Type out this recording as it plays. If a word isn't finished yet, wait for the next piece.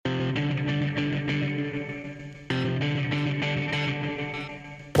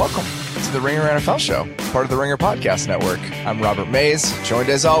Welcome to the Ringer NFL Show, part of the Ringer Podcast Network. I'm Robert Mays, joined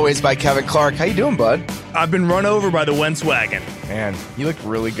as always by Kevin Clark. How you doing, bud? I've been run over by the Wentz wagon. Man, you looked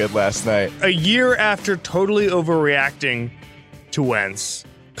really good last night. A year after totally overreacting to Wentz,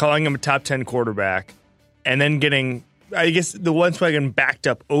 calling him a top 10 quarterback, and then getting, I guess, the Wentz wagon backed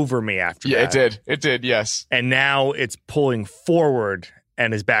up over me after that. Yeah, it did. It did, yes. And now it's pulling forward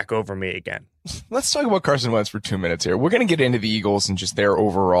and is back over me again. Let's talk about Carson Wentz for 2 minutes here. We're going to get into the Eagles and just their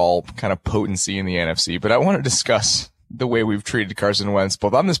overall kind of potency in the NFC, but I want to discuss the way we've treated Carson Wentz,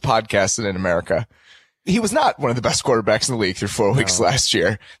 both on this podcast and in America. He was not one of the best quarterbacks in the league through 4 weeks last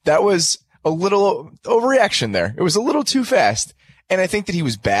year. That was a little overreaction there. It was a little too fast. And I think that he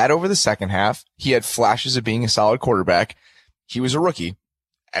was bad over the second half. He had flashes of being a solid quarterback. He was a rookie.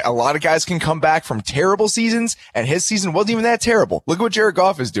 A lot of guys can come back from terrible seasons, and his season wasn't even that terrible. Look at what Jared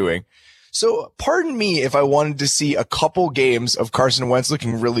Goff is doing. So pardon me if I wanted to see a couple games of Carson Wentz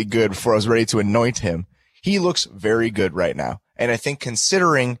looking really good before I was ready to anoint him. He looks very good right now. And I think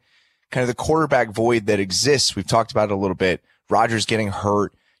considering kind of the quarterback void that exists, we've talked about it a little bit, Rodgers getting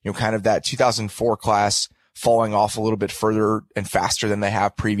hurt, kind of that 2004 class falling off a little bit further and faster than they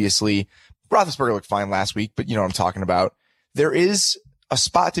have previously. Roethlisberger looked fine last week, but you know what I'm talking about. There is a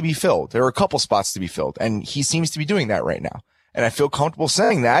spot to be filled. There are a couple spots to be filled, and he seems to be doing that right now. And I feel comfortable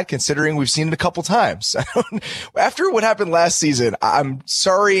saying that, considering we've seen it a couple times. After what happened last season, I'm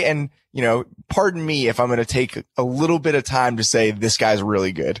sorry, and, pardon me if I'm going to take a little bit of time to say this guy's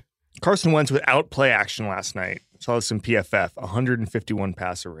really good. Carson Wentz without play action last night. Saw this in PFF, 151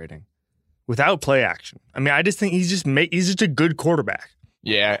 passer rating. Without play action. I mean, I just think he's just a good quarterback.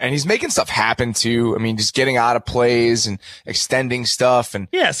 Yeah, and he's making stuff happen too. I mean, just getting out of plays and extending stuff and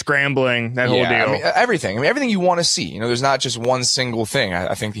scrambling, that whole deal. I mean, everything you want to see. There's not just one single thing.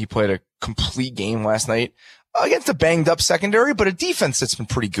 I think he played a complete game last night against a banged up secondary, but a defense that's been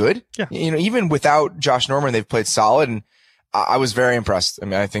pretty good. Yeah. Even without Josh Norman, they've played solid, and I was very impressed. I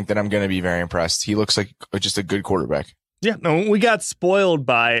mean, I think that I'm going to be very impressed. He looks like just a good quarterback. Yeah, no, we got spoiled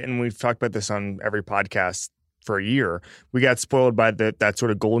by, and we've talked about this on every podcast for a year, we got spoiled by that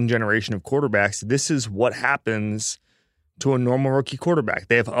sort of golden generation of quarterbacks. This is what happens to a normal rookie quarterback.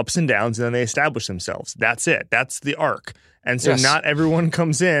 They have ups and downs, and then they establish themselves. That's it. That's the arc. And so not everyone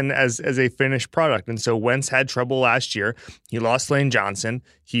comes in as a finished product. And so Wentz had trouble last year. He lost Lane Johnson.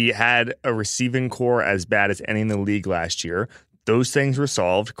 He had a receiving core as bad as any in the league last year. Those things were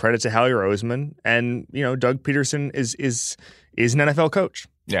solved. Credit to Howie Roseman. And, Doug Peterson is an NFL coach.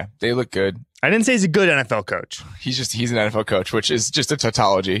 Yeah, they look good. I didn't say he's a good NFL coach. He's an NFL coach, which is just a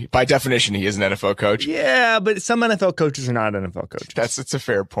tautology. By definition, he is an NFL coach. Yeah, but some NFL coaches are not NFL coaches. It's a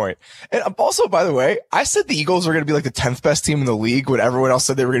fair point. And also, by the way, I said the Eagles were going to be like the 10th best team in the league when everyone else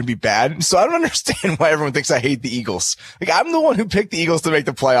said they were going to be bad. So I don't understand why everyone thinks I hate the Eagles. Like, I'm the one who picked the Eagles to make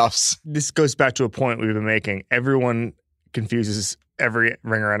the playoffs. This goes back to a point we've been making. Everyone confuses every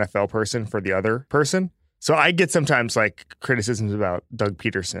Ringer NFL person for the other person. So I get sometimes criticisms about Doug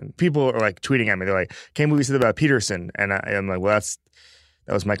Peterson. People are tweeting at me. They're like, "Can't believe you said about Peterson." And I'm like, "Well,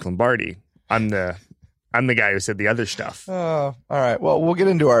 that was Mike Lombardi. I'm the guy who said the other stuff." All right. Well, we'll get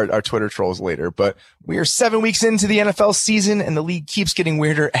into our Twitter trolls later. But we are 7 weeks into the NFL season, and the league keeps getting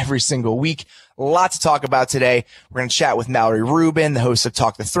weirder every single week. A lot to talk about today. We're going to chat with Mallory Rubin, the host of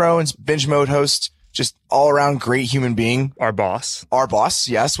Talk the Thrones, binge mode host. Just all around great human being. Our boss,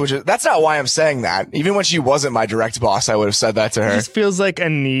 yes. That's not why I'm saying that. Even when she wasn't my direct boss, I would have said that to her. It just feels like a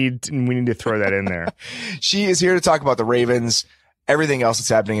need, and we need to throw that in there. She is here to talk about the Ravens, everything else that's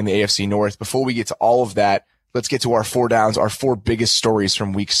happening in the AFC North. Before we get to all of that, let's get to our 4 downs, our 4 biggest stories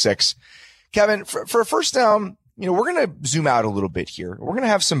from week 6. Kevin, for a first down, we're going to zoom out a little bit here. We're going to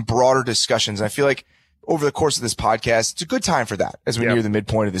have some broader discussions. I feel like over the course of this podcast, it's a good time for that as we near the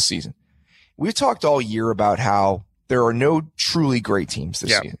midpoint of the season. We've talked all year about how there are no truly great teams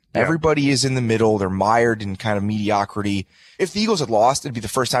this season. Everybody is in the middle. They're mired in kind of mediocrity. If the Eagles had lost, it'd be the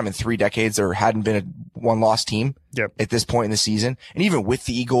first time in 3 decades there hadn't been a one-loss team at this point in the season. And even with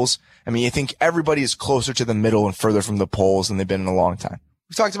the Eagles, I think everybody is closer to the middle and further from the polls than they've been in a long time.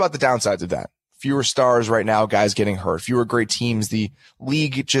 We've talked about the downsides of that. Fewer stars right now, guys getting hurt. Fewer great teams. The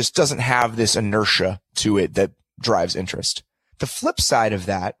league just doesn't have this inertia to it that drives interest. The flip side of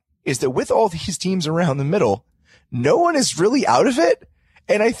that is that with all these teams around the middle, no one is really out of it.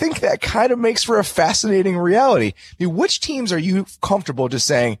 And I think that kind of makes for a fascinating reality. Which teams are you comfortable just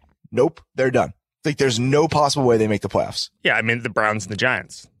saying, nope, they're done? There's no possible way they make the playoffs. Yeah, the Browns and the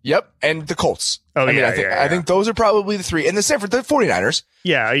Giants. Yep, and the Colts. Oh, I think those are probably the 3. And the 49ers.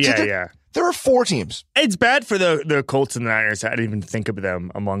 Yeah. There are 4 teams. It's bad for the Colts and the Niners. I didn't even think of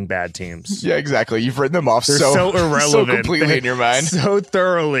them among bad teams. Yeah, exactly. You've written them off They're so irrelevant. So completely in your mind. So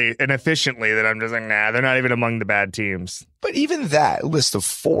thoroughly and efficiently that I'm just like, nah, they're not even among the bad teams. But even that list of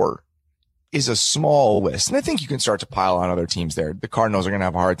 4 is a small list. And I think you can start to pile on other teams there. The Cardinals are going to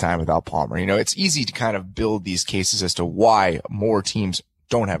have a hard time without Palmer. You know, it's easy to kind of build these cases as to why more teams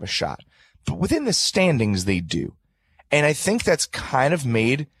don't have a shot. But within the standings, they do. And I think that's kind of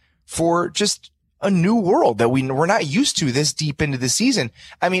made for just a new world that we're not used to this deep into the season.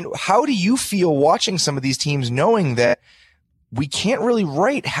 I mean, how do you feel watching some of these teams knowing that we can't really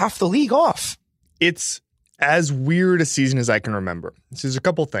write half the league off? It's as weird a season as I can remember. So there's a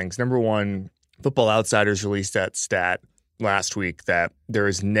couple things. Number one, Football Outsiders released that stat last week that there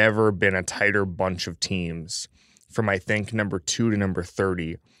has never been a tighter bunch of teams from, I think, number 2 to number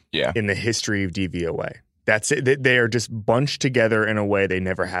 30 in the history of DVOA. That's it. They are just bunched together in a way they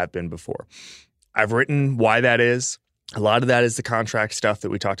never have been before. I've written why that is. A lot of that is the contract stuff that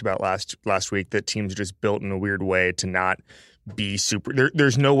we talked about last week, that teams are just built in a weird way to not be super.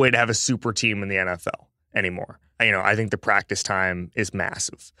 There's no way to have a super team in the NFL anymore. I think the practice time is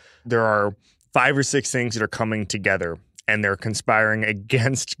massive. There are 5 or 6 things that are coming together, and they're conspiring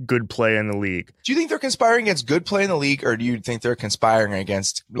against good play in the league. Do you think they're conspiring against good play in the league, or do you think they're conspiring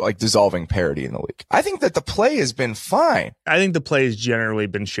against like dissolving parity in the league? I think that the play has been fine. I think the play has generally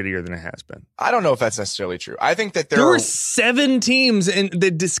been shittier than it has been. I don't know if that's necessarily true. I think that there were 7 teams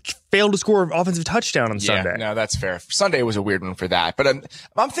that just failed to score an offensive touchdown on Sunday. No, that's fair. Sunday was a weird one for that. But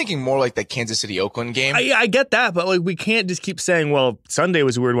I'm thinking more like the Kansas City-Oakland game. I get that, but like we can't just keep saying, well, Sunday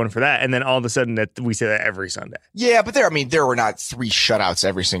was a weird one for that, and then all of a sudden that we say that every Sunday. Yeah, but there were not 3 shutouts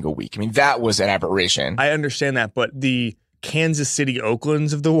every single week. I mean, that was an aberration. I understand that, but the Kansas City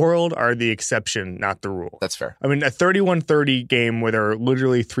Oaklands of the world are the exception, not the rule. That's fair. I mean, a 31-30 game where there are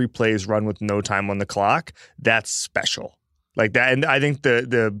literally 3 plays run with no time on the clock, that's special. Like that, and I think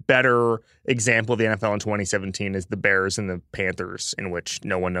the better example of the NFL in 2017 is the Bears and the Panthers, in which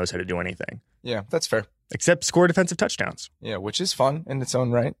no one knows how to do anything. Yeah, that's fair. Except score defensive touchdowns. Yeah, which is fun in its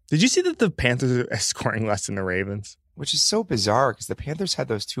own right. Did you see that the Panthers are scoring less than the Ravens? Which is so bizarre because the Panthers had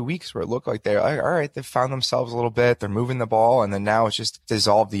those 2 weeks where it looked like they're like, all right, they found themselves a little bit. They're moving the ball, and then now it's just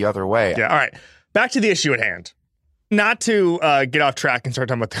dissolved the other way. Yeah, all right. Back to the issue at hand. Not to get off track and start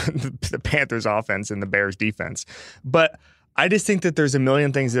talking about the Panthers offense and the Bears defense, but I just think that there's a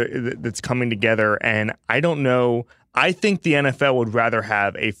million things that's coming together, and I don't know. I think the NFL would rather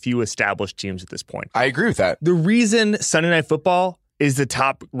have a few established teams at this point. I agree with that. The reason Sunday Night Football is the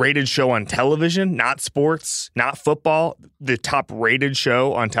top rated show on television, not sports, not football, the top rated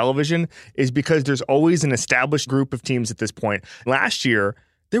show on television, is because there's always an established group of teams at this point. Last year,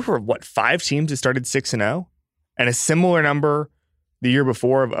 there were, 5 teams that started 6-0, and a similar number the year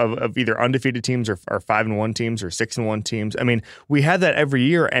before of either undefeated teams or 5-1 teams or 6-1 teams. I mean, we had that every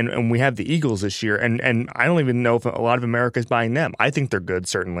year, and we have the Eagles this year, and I don't even know if a lot of America is buying them. I think they're good,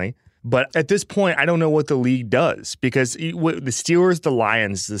 certainly. But at this point, I don't know what the league does, because the Steelers, the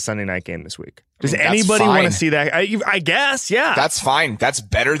Lions, the Sunday night game this week. Does anybody want to see that? I guess, yeah. That's fine. That's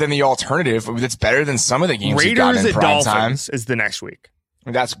better than the alternative. That's better than some of the games you got in Raiders at prime Dolphins time. Is the next week.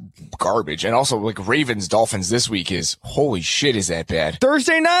 That's garbage. And also, like, Ravens Dolphins this week is, holy shit, is that bad?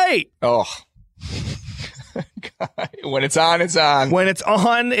 Thursday night. Oh. When it's on, it's on. When it's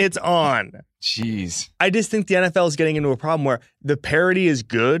on, it's on. Jeez. I just think the NFL is getting into a problem where the parity is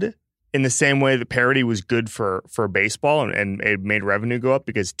good in the same way that parity was good for baseball, and it made revenue go up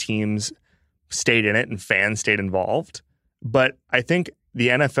because teams stayed in it and fans stayed involved. But I think the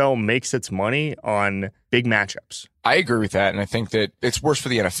NFL makes its money on big matchups. I agree with that, and I think that it's worse for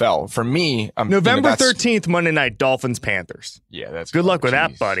the NFL. For me, November 13th, Monday night, Dolphins-Panthers. Yeah, that's good luck with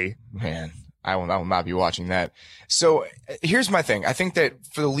that, buddy. Man, I will not be watching that. So here's my thing. I think that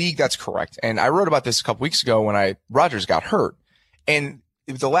for the league, that's correct. And I wrote about this a couple weeks ago when Rodgers got hurt. And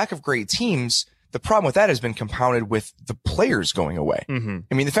the lack of great teams, the problem with that has been compounded with the players going away. Mm-hmm.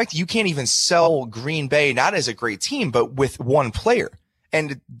 I mean, the fact that you can't even sell Green Bay, not as a great team, but with one player.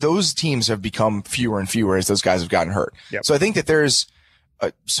 And those teams have become fewer and fewer as those guys have gotten hurt. Yep. So I think that there's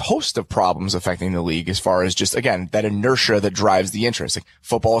a host of problems affecting the league as far as just, again, that inertia that drives the interest. Like,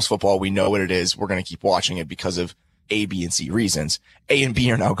 football is football. We know what it is. We're going to keep watching it because of A, B, and C reasons. A and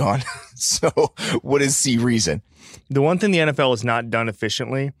B are now gone. So what is C reason? The one thing the NFL has not done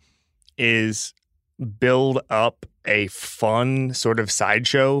efficiently is build up a fun sort of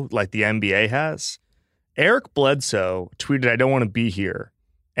sideshow like the NBA has. Eric Bledsoe tweeted, "I don't want to be here."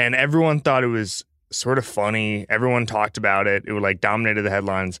 And everyone thought it was sort of funny. Everyone talked about it. It like dominated the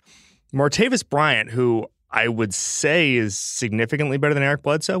headlines. Martavis Bryant, who I would say is significantly better than Eric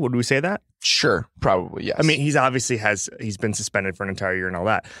Bledsoe. Would we say that? Sure, probably, yes. I mean, he's been suspended for an entire year and all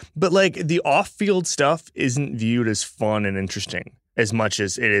that. But like the off-field stuff isn't viewed as fun and interesting as much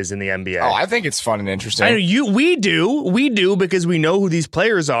as it is in the NBA. Oh, I think it's fun and interesting. I know we do because we know who these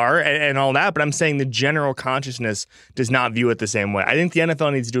players are and all that. But I'm saying the general consciousness does not view it the same way. I think the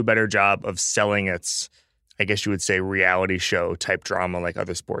NFL needs to do a better job of selling its, I guess you would say, reality show type drama like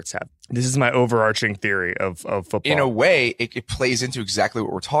other sports have. This is my overarching theory of football. In a way, it plays into exactly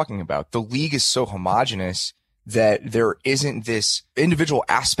what we're talking about. The league is so homogenous that there isn't this individual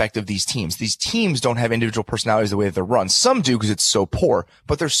aspect of these teams. These teams don't have individual personalities the way that they're run. Some do because it's so poor,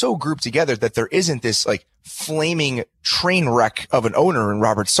 but they're so grouped together that there isn't this like flaming train wreck of an owner in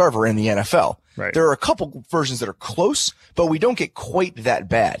Robert Sarver in the NFL. Right. There are a couple versions that are close, but we don't get quite that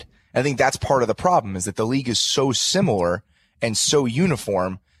bad. I think that's part of the problem is that the league is so similar and so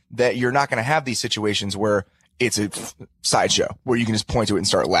uniform that you're not going to have these situations where it's a sideshow where you can just point to it and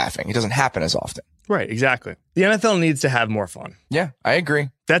start laughing. It doesn't happen as often. Right, exactly. The NFL needs to have more fun. Yeah, I agree.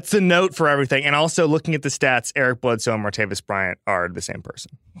 That's the note for everything. And also looking at the stats, Eric Bledsoe and Martavis Bryant are the same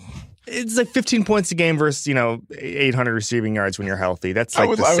person. It's like 15 points a game versus, 800 receiving yards when you're healthy. That's like I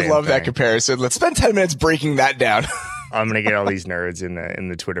would love that comparison. Let's spend 10 minutes breaking that down. I'm going to get all these nerds in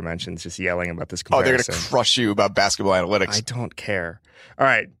the Twitter mentions just yelling about this comparison. Oh, they're going to crush you about basketball analytics. I don't care. All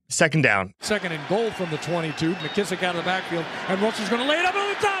right, second down. Second and goal from the 22. McKissick out of the backfield, and Russell's going to lay it up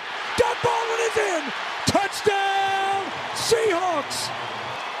over the top. Doug Baldwin is in. Touchdown, Seahawks.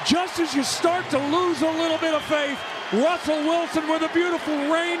 Just as you start to lose a little bit of faith, Russell Wilson with a beautiful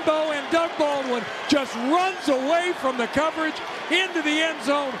rainbow, and Doug Baldwin just runs away from the coverage into the end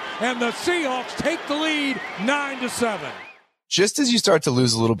zone, and the Seahawks take the lead 9-7. Just as you start to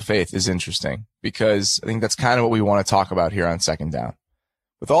lose a little faith is interesting because I think that's kind of what we want to talk about here on second down.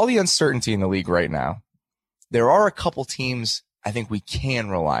 With all the uncertainty in the league right now, there are a couple teams I think we can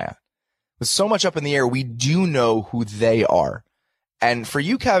rely on. With so much up in the air, we do know who they are. And for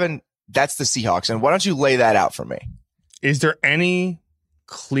you, Kevin, that's the Seahawks. And why don't you lay that out for me? Is there any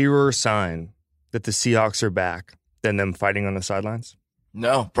clearer sign that the Seahawks are back than them fighting on the sidelines?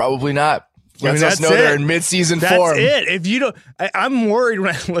 No, probably not. Lets us know it. They're in midseason that's form. That's it. If you don't, I'm worried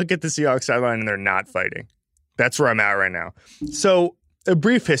when I look at the Seahawks sideline and they're not fighting. That's where I'm at right now. So a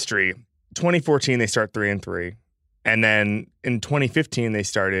brief history. 2014, they start 3-3. And then in 2015, they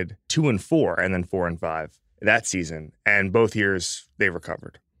started 2-4 and then 4-5 that season. And both years they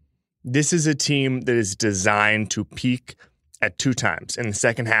recovered. This is a team that is designed to peak at two times. In the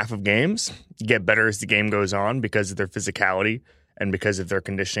second half of games, get better as the game goes on because of their physicality and because of their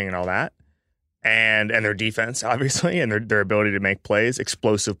conditioning and all that. And their defense, obviously, and their ability to make plays,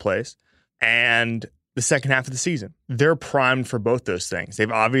 explosive plays. And the second half of the season, they're primed for both those things.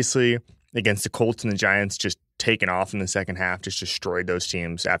 They've obviously, against the Colts and the Giants, just taken off in the second half, just destroyed those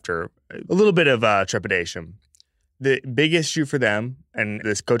teams after a little bit of trepidation. The big issue for them, and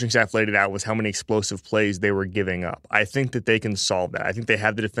this coaching staff laid it out, was how many explosive plays they were giving up. I think that they can solve that. I think they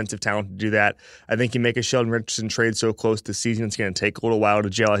have the defensive talent to do that. I think you make a Sheldon Richardson trade so close this season, it's going to take a little while to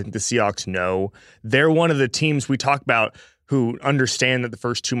gel. I think the Seahawks know. They're one of the teams we talk about who understand that the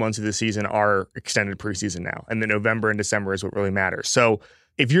first 2 months of the season are extended preseason now, and that November and December is what really matters. So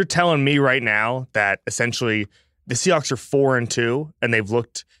if you're telling me right now that essentially the Seahawks are 4-2 and they've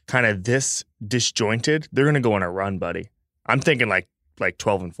looked kind of this disjointed, they're going to go on a run, buddy. I'm thinking like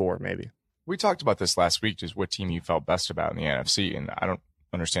 12-4 maybe. We talked about this last week, just what team you felt best about in the NFC, and I don't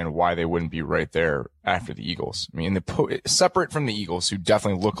understand why they wouldn't be right there after the Eagles. I mean, separate from the Eagles, who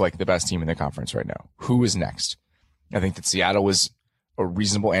definitely look like the best team in the conference right now, who is next? I think that Seattle was a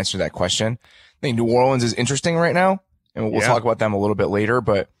reasonable answer to that question. I think New Orleans is interesting right now, and we'll talk about them a little bit later,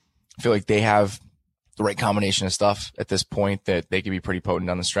 but I feel like they have the right combination of stuff at this point that they could be pretty potent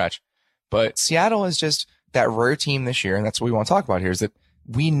on the stretch. But Seattle is just that rare team this year, and that's what we want to talk about here, is that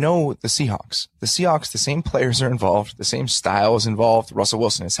we know the Seahawks. The Seahawks, the same players are involved, the same style is involved. Russell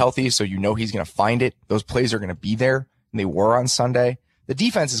Wilson is healthy, so you know he's going to find it. Those plays are going to be there, and they were on Sunday. The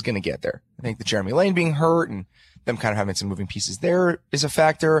defense is going to get there. I think the Jeremy Lane being hurt and them kind of having some moving pieces there is a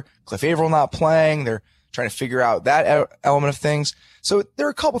factor. Cliff Averill not playing. They're trying to figure out that element of things. So there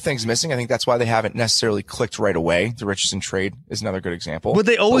are a couple things missing. I think that's why they haven't necessarily clicked right away. The Richardson trade is another good example. But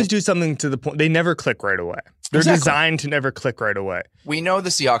they always do something to the point. They never click right away. They're designed to never click right away. We know the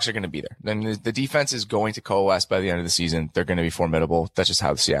Seahawks are going to be there. Then the defense is going to coalesce by the end of the season. They're going to be formidable. That's just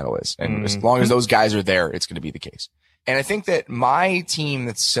how Seattle is. And as long as those guys are there, it's going to be the case. And I think that my team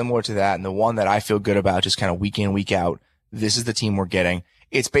that's similar to that and the one that I feel good about just kind of week in, week out, this is the team we're getting.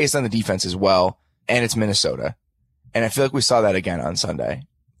 It's based on the defense as well. And it's Minnesota. And I feel like we saw that again on Sunday.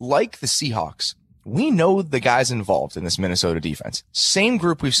 Like the Seahawks, We know the guys involved in this Minnesota defense. Same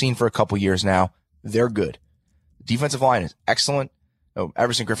group we've seen for a couple years now. They're good. The defensive line is excellent. Oh,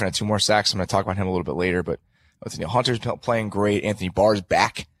 Everson Griffin had 2 more sacks. I'm going to talk about him a little bit later, but Hunter's playing great. Anthony Barr's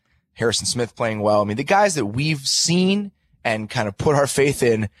back. Harrison Smith playing well. I mean, the guys that we've seen and kind of put our faith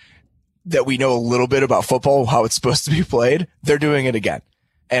in that we know a little bit about football, how it's supposed to be played, they're doing it again.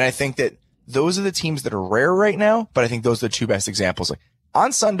 And I think that those are the teams that are rare right now, but I think those are the 2 best examples. Like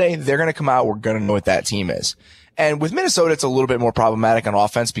on Sunday, they're going to come out. We're going to know what that team is. And with Minnesota, it's a little bit more problematic on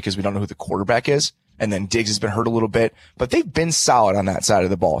offense because we don't know who the quarterback is. And then Diggs has been hurt a little bit, but they've been solid on that side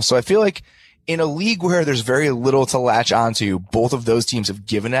of the ball. So I feel like in a league where there's very little to latch onto, both of those teams have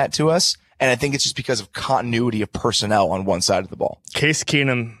given that to us. And I think it's just because of continuity of personnel on one side of the ball. Case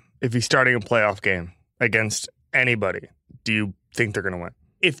Keenum, if he's starting a playoff game against anybody, do you think they're going to win?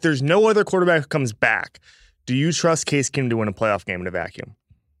 If there's no other quarterback who comes back, do you trust Case Keenum to win a playoff game in a vacuum?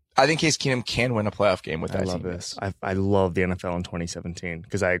 I think Case Keenum can win a playoff game with that team. I love this. I love the NFL in 2017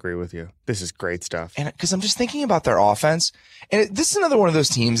 because I agree with you. This is great stuff. And because I'm just thinking about their offense, and this is another one of those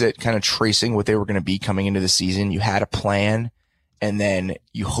teams that kind of tracing what they were going to be coming into the season. You had a plan, and then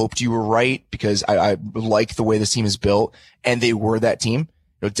you hoped you were right because I like the way this team is built, and they were that team.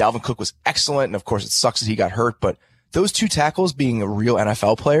 You know, Dalvin Cook was excellent, and of course it sucks that he got hurt, but those 2 tackles being real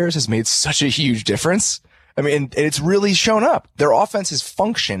NFL players has made such a huge difference. I mean, and it's really shown up. Their offense has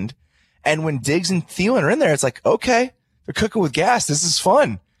functioned. And when Diggs and Thielen are in there, it's like, okay, they're cooking with gas. This is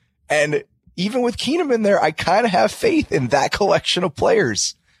fun. And even with Keenum in there, I kind of have faith in that collection of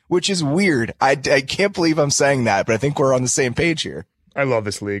players, which is weird. I can't believe I'm saying that, but I think we're on the same page here. I love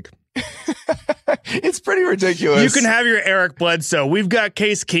this league. It's pretty ridiculous. You can have your Eric Bledsoe. We've got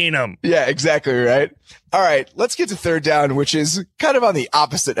Case Keenum. Yeah, exactly right. All right, let's get to third down, which is kind of on the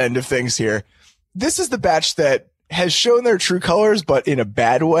opposite end of things here. This is the batch that has shown their true colors, but in a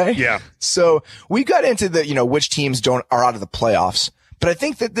bad way. Yeah. So we got into the, which teams are out of the playoffs, but I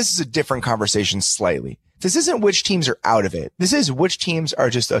think that this is a different conversation slightly. This isn't which teams are out of it. This is which teams are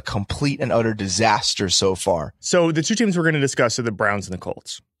just a complete and utter disaster so far. So the 2 teams we're going to discuss are the Browns and the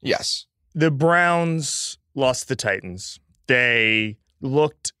Colts. Yes. The Browns lost to the Titans. Did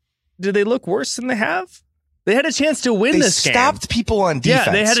they look worse than they have? They had a chance to win this game. They stopped people on defense.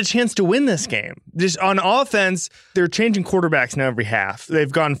 Yeah, they had a chance to win this game. Just on offense, they're changing quarterbacks now every half.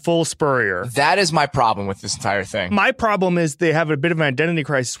 They've gone full Spurrier. That is my problem with this entire thing. My problem is they have a bit of an identity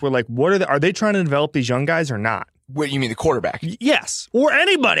crisis where, like, are they trying to develop these young guys or not? What, you mean the quarterback? Yes. Or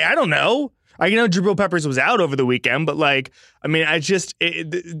anybody. I don't know. I know Jabril Peppers was out over the weekend, but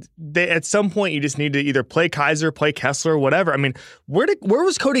at some point you just need to either play Kaiser, play Kessler, whatever. I mean, where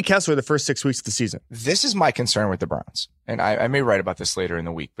was Cody Kessler the first 6 weeks of the season? This is my concern with the Browns, and I may write about this later in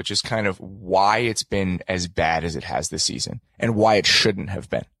the week, but just kind of why it's been as bad as it has this season and why it shouldn't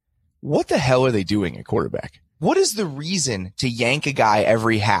have been. What the hell are they doing at quarterback? What is the reason to yank a guy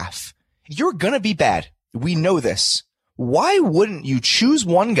every half? You're going to be bad. We know this. Why wouldn't you choose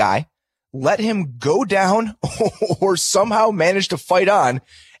one guy, let him go down or somehow manage to fight on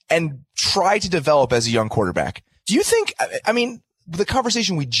and try to develop as a young quarterback? Do you think, the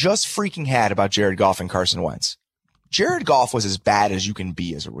conversation we just freaking had about Jared Goff and Carson Wentz, Jared Goff was as bad as you can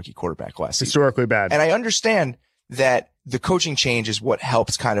be as a rookie quarterback last season. Historically bad. And I understand that the coaching change is what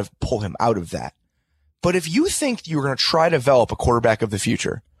helps kind of pull him out of that. But if you think you're going to try to develop a quarterback of the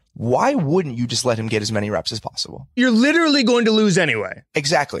future, why wouldn't you just let him get as many reps as possible? You're literally going to lose anyway.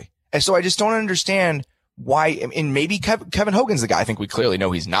 Exactly. And so I just don't understand why, and maybe Kevin Hogan's the guy. I think we clearly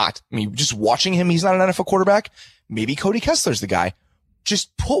know he's not. I mean, just watching him, he's not an NFL quarterback. Maybe Cody Kessler's the guy.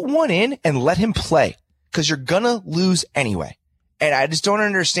 Just put one in and let him play because you're going to lose anyway. And I just don't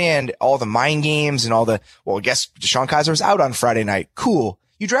understand all the mind games and I guess Deshaun Kaiser was out on Friday night. Cool.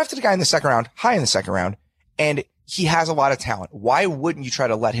 You drafted a guy in the second round, high in the second round, and he has a lot of talent. Why wouldn't you try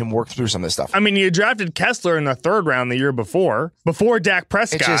to let him work through some of this stuff? I mean, you drafted Kessler in the third round the year before Dak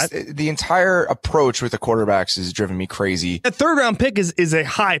Prescott. It's just, the entire approach with the quarterbacks has driven me crazy. A third round pick is a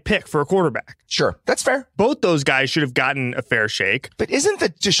high pick for a quarterback. Sure, that's fair. Both those guys should have gotten a fair shake. But isn't the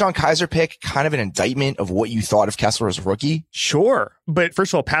Deshaun Kaiser pick kind of an indictment of what you thought of Kessler as a rookie? Sure. But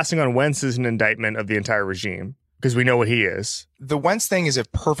first of all, passing on Wentz is an indictment of the entire regime because we know what he is. The Wentz thing is a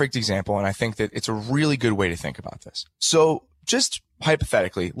perfect example, and I think that it's a really good way to think about this. So just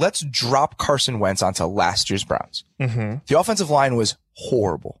hypothetically, let's drop Carson Wentz onto last year's Browns. Mm-hmm. The offensive line was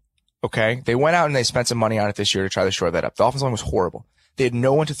horrible. Okay. They went out and they spent some money on it this year to try to shore that up. The offensive line was horrible. They had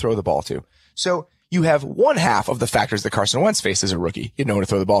no one to throw the ball to. So you have one half of the factors that Carson Wentz faced as a rookie. He had no one to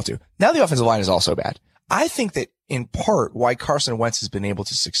throw the ball to. Now the offensive line is also bad. I think that in part why Carson Wentz has been able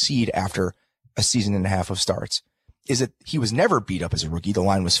to succeed after a season and a half of starts is that he was never beat up as a rookie. The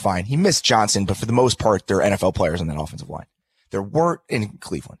line was fine. He missed Johnson, but for the most part, there are NFL players on that offensive line. There weren't in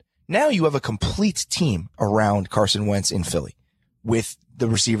Cleveland. Now you have a complete team around Carson Wentz in Philly with the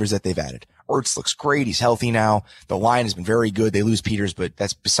receivers that they've added. Ertz looks great. He's healthy now. The line has been very good. They lose Peters, but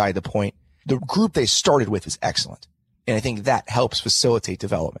that's beside the point. The group they started with is excellent. And I think that helps facilitate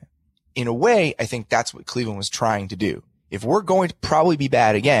development. In a way, I think that's what Cleveland was trying to do. If we're going to probably be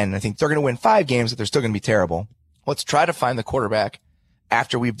bad again, I think they're going to win 5 games, but they're still going to be terrible. Let's try to find the quarterback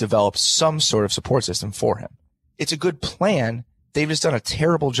after we've developed some sort of support system for him. It's a good plan. They've just done a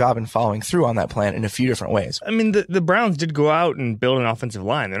terrible job in following through on that plan in a few different ways. I mean, the Browns did go out and build an offensive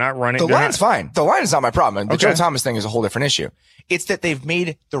line. They're not running. The line's fine. The line is not my problem. The Joe Thomas thing is a whole different issue. It's that they've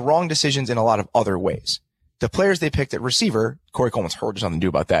made the wrong decisions in a lot of other ways. The players they picked at receiver, Corey Coleman's hurt. There's nothing to do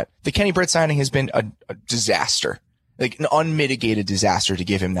about that. The Kenny Britt signing has been a disaster, like an unmitigated disaster to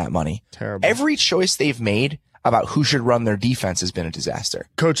give him that money. Terrible. Every choice they've made about who should run their defense has been a disaster.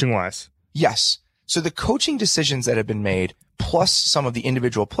 Coaching wise. Yes. So the coaching decisions that have been made, plus some of the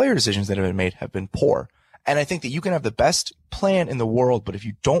individual player decisions that have been made, have been poor. And I think that you can have the best plan in the world, but if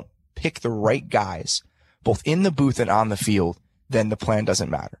you don't pick the right guys, both in the booth and on the field, then the plan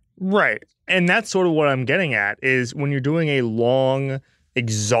doesn't matter. Right. And that's sort of what I'm getting at is when you're doing a long,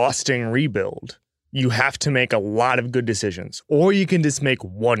 exhausting rebuild, you have to make a lot of good decisions, or you can just make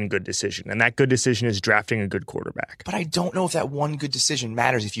one good decision. And that good decision is drafting a good quarterback. But I don't know if that one good decision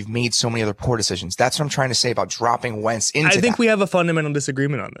matters if you've made so many other poor decisions. That's what I'm trying to say about dropping Wentz into I think we have a fundamental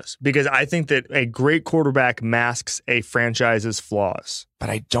disagreement on this because I think that a great quarterback masks a franchise's flaws. But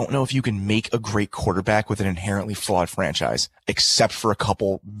I don't know if you can make a great quarterback with an inherently flawed franchise, except for a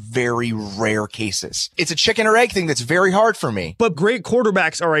couple very rare cases. It's a chicken or egg thing that's very hard for me. But great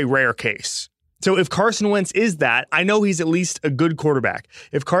quarterbacks are a rare case. So if Carson Wentz is that, I know he's at least a good quarterback.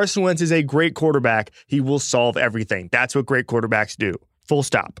 If Carson Wentz is a great quarterback, he will solve everything. That's what great quarterbacks do. Full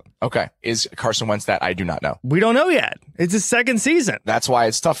stop. Okay. Is Carson Wentz that? I do not know. We don't know yet. It's his second season. That's why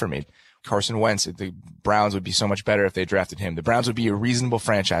it's tough for me. Carson Wentz, the Browns would be so much better if they drafted him. The Browns would be a reasonable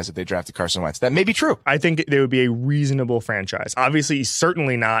franchise if they drafted Carson Wentz. That may be true. I think they would be a reasonable franchise. Obviously, he's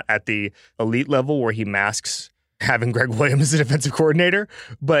certainly not at the elite level where he masks having Greg Williams as a defensive coordinator,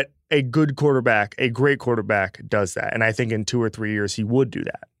 but a good quarterback, a great quarterback does that. And I think in 2 or 3 years, he would do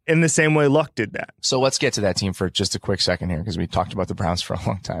that in the same way Luck did that. So let's get to that team for just a quick second here because we talked about the Browns for a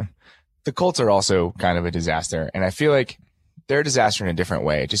long time. The Colts are also kind of a disaster. And I feel like they're a disaster in a different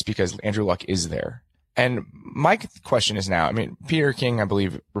way just because Andrew Luck is there. And my question is now, I mean, Peter King, I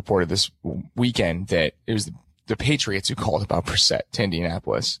believe, reported this weekend that it was the Patriots who called about Brissett to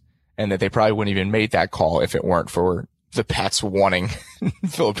Indianapolis and that they probably wouldn't even made that call if it weren't for the Pats wanting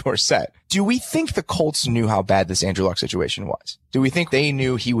Philip Dorsett. Do we think the Colts knew how bad this Andrew Luck situation was? Do we think they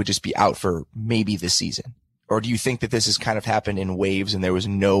knew he would just be out for maybe this season? Or do you think that this has kind of happened in waves and there was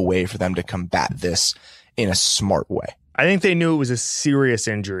no way for them to combat this in a smart way? I think they knew it was a serious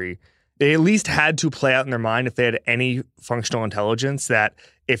injury. They at least had to play out in their mind if they had any functional intelligence that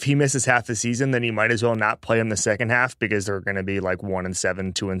if he misses half the season, then he might as well not play in the second half because they're going to be like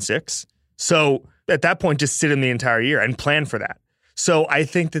 1-7, 2-6. So at that point, just sit in the entire year and plan for that. So I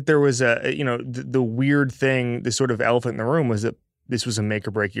think that there was the weird thing, the sort of elephant in the room was that this was a make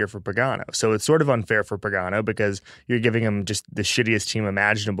or break year for Pagano. So it's sort of unfair for Pagano because you're giving him just the shittiest team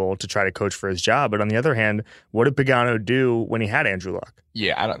imaginable to try to coach for his job. But on the other hand, what did Pagano do when he had Andrew Luck?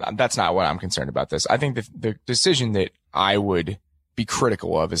 Yeah, that's not what I'm concerned about this. I think that the decision that I would be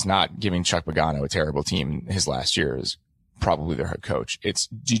critical of is not giving Chuck Pagano a terrible team his last year is probably their head coach. It's,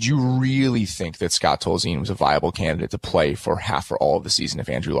 did you really think that Scott Tolzien was a viable candidate to play for half or all of the season if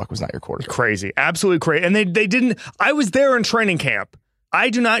Andrew Luck was not your quarterback? Crazy. Absolutely crazy. And they didn't, I was there in training camp. I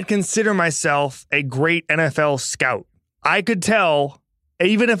do not consider myself a great NFL scout. I could tell,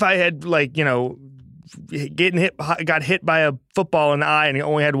 even if I had got hit by a football in the eye and he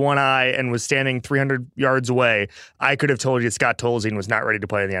only had one eye and was standing 300 yards away, I could have told you Scott Tolzien was not ready to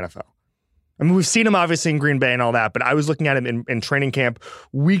play in the NFL. I mean, we've seen him obviously in Green Bay and all that, but I was looking at him in training camp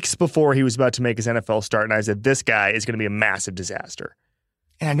weeks before he was about to make his NFL start, and I said, this guy is going to be a massive disaster.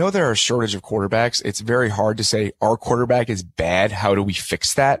 And I know there are a shortage of quarterbacks. It's very hard to say our quarterback is bad. How do we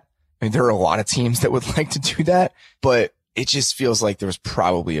fix that? I mean, there are a lot of teams that would like to do that, but it just feels like there's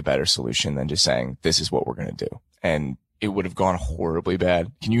probably a better solution than just saying, this is what we're going to do. And it would have gone horribly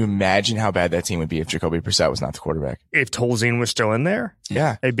bad. Can you imagine how bad that team would be if Jacoby Brissett was not the quarterback? If Tolzien was still in there?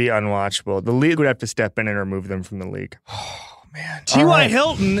 Yeah. It'd be unwatchable. The league would have to step in and remove them from the league. Oh, man. T.Y.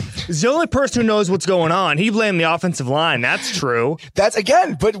 Hilton is the only person who knows what's going on. He blamed the offensive line. That's true. That's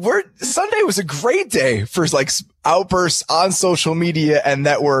again, but Sunday was a great day for like outbursts on social media and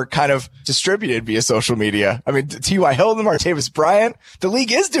that were kind of distributed via social media. I mean, T.Y. Hilton, Martavis Bryant, the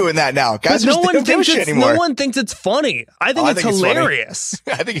league is doing that now. Guys, no one thinks it's funny. I think it's hilarious.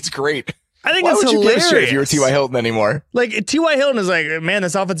 I think it's great. I think Why it's would hilarious. You give a shit if you were T.Y. Hilton anymore? Like, T.Y. Hilton is like, man,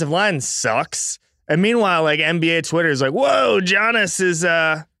 this offensive line sucks. And meanwhile, like, NBA Twitter is like, whoa, Giannis is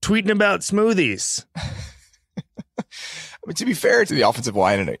tweeting about smoothies. I mean, to be fair to the offensive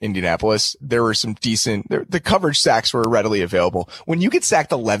line in Indianapolis, there were some the coverage sacks were readily available. When you get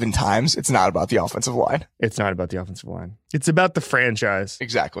sacked 11 times, it's not about the offensive line. It's not about the offensive line. It's about the franchise.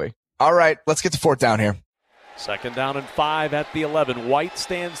 Exactly. All right, let's get to fourth down here. 2nd down and 5 at the 11. White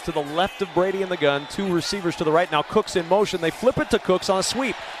stands to the left of Brady in the gun. 2 receivers to the right. Now Cooks in motion. They flip it to Cooks on a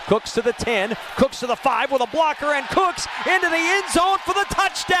sweep. Cooks to the 10. Cooks to the 5 with a blocker. And Cooks into the end zone for the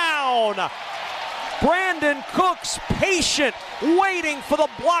touchdown. Brandon Cooks patient, waiting for the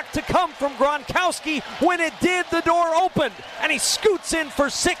block to come from Gronkowski. When it did, the door opened. And he scoots in for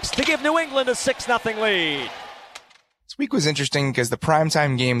 6 to give New England a 6-0 lead. This week was interesting because the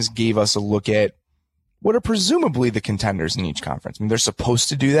primetime games gave us a look at what are presumably the contenders in each conference. I mean, they're supposed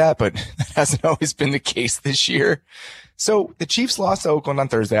to do that, but that hasn't always been the case this year. So the Chiefs lost to Oakland on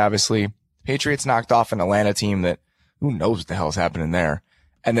Thursday, obviously. Patriots knocked off an Atlanta team that who knows what the hell is happening there.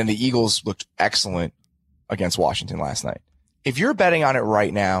 And then the Eagles looked excellent against Washington last night. If you're betting on it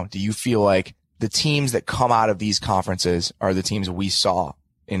right now, do you feel like the teams that come out of these conferences are the teams we saw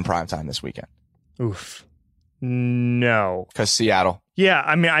in primetime this weekend? Oof. No. Because Seattle. Yeah,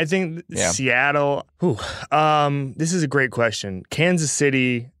 I mean, I think Seattle. This is a great question. Kansas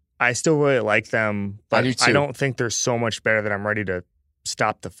City, I still really like them, but I do too. I don't think they're so much better that I'm ready to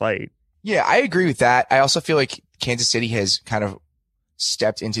stop the fight. Yeah, I agree with that. I also feel like Kansas City has kind of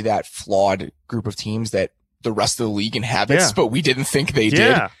stepped into that flawed group of teams that the rest of the league inhabits, but we didn't think they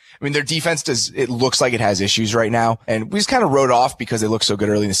did. I mean, their defense it looks like it has issues right now. And we just kind of wrote off because they looked so good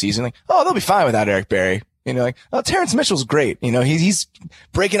early in the season. Like, oh, they'll be fine without Eric Berry. You know, like, oh, Terrence Mitchell's great. You know, he's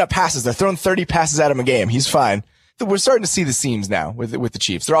breaking up passes. They're throwing 30 passes at him a game. He's fine. We're starting to see the seams now with the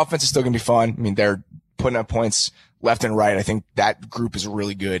Chiefs. Their offense is still going to be fun. I mean, they're putting up points left and right. I think that group is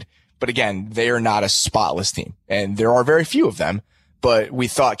really good. But again, they are not a spotless team. And there are very few of them. But we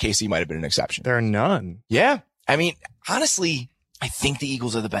thought KC might have been an exception. There are none. Yeah. I mean, honestly, I think the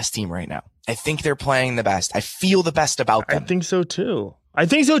Eagles are the best team right now. I think they're playing the best. I feel the best about them. I think so too,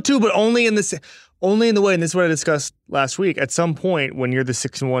 but only in the way, and this is what I discussed last week, at some point when you're the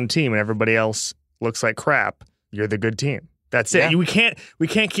 6-1 team and everybody else looks like crap, you're the good team. That's it. We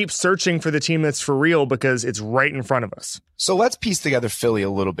can't keep searching for the team that's for real because it's right in front of us. So let's piece together Philly a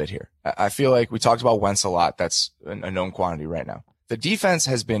little bit here. I feel like we talked about Wentz a lot. That's a known quantity right now. The defense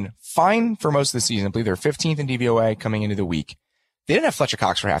has been fine for most of the season. I believe they're 15th in DVOA coming into the week. They didn't have Fletcher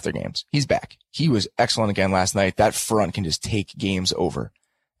Cox for half their games. He's back. He was excellent again last night. That front can just take games over,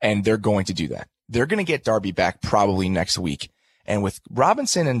 and they're going to do that. They're going to get Darby back probably next week. And with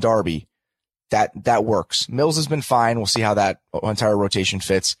Robinson and Darby, that works. Mills has been fine. We'll see how that entire rotation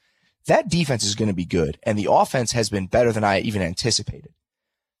fits. That defense is going to be good, and the offense has been better than I even anticipated.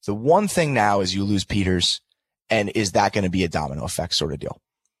 The one thing now is you lose Peters. And is that going to be a domino effect sort of deal?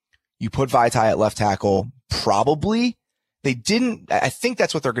 You put Vaitai at left tackle, probably. They didn't. I think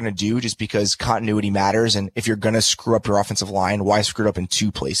that's what they're going to do just because continuity matters. And if you're going to screw up your offensive line, why screw it up in 2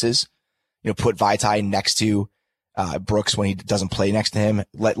 places? You know, put Vaitai next to Brooks when he doesn't play next to him.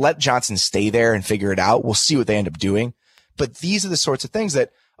 Let Johnson stay there and figure it out. We'll see what they end up doing. But these are the sorts of things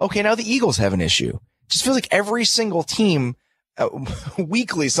that, okay, now the Eagles have an issue. It just feels like every single team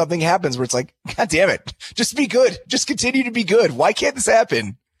weekly something happens where it's like, God damn it, just be good. Just continue to be good. Why can't this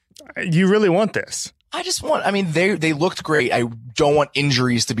happen? You really want this? They looked great. I don't want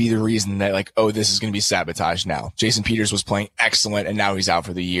injuries to be the reason that like, oh, this is going to be sabotaged now. Jason Peters was playing excellent and now he's out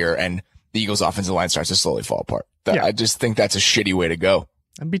for the year and the Eagles offensive line starts to slowly fall apart. I just think that's a shitty way to go.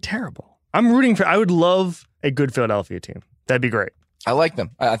 That'd be terrible. I would love a good Philadelphia team. That'd be great. I like them.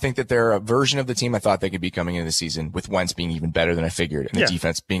 I think that they're a version of the team I thought they could be coming into the season with Wentz being even better than I figured and the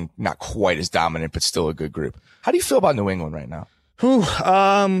defense being not quite as dominant, but still a good group. How do you feel about New England right now?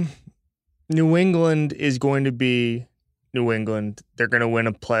 New England is going to be New England. They're going to win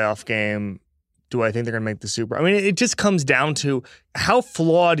a playoff game. Do I think they're going to make the Super? I mean, it just comes down to how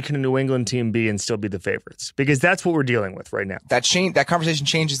flawed can a New England team be and still be the favorites? Because that's what we're dealing with right now. That conversation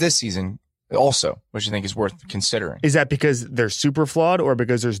changes this season. Also, which I think is worth considering. Is that because they're super flawed or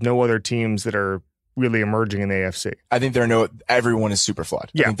because there's no other teams that are really emerging in the AFC. I think everyone is super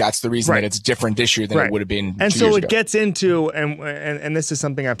flawed. Yeah. I think that's the reason that it's different this year than it would have been 2 and so years it ago. gets into, and this is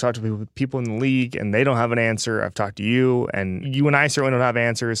something I've talked to people in the league, and they don't have an answer. I've talked to you, and you and I certainly don't have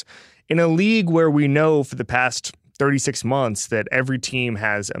answers. In a league where we know for the past 36 months that every team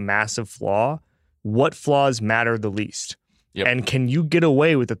has a massive flaw, what flaws matter the least? Yep. And can you get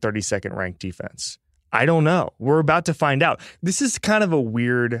away with the 32nd ranked defense? I don't know. We're about to find out. This is kind of a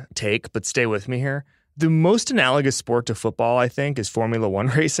weird take, but stay with me here. The most analogous sport to football, I think, is Formula One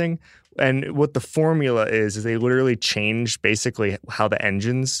racing. And what the formula is they literally change basically how the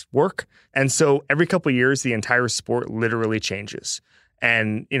engines work. And so every couple of years, the entire sport literally changes.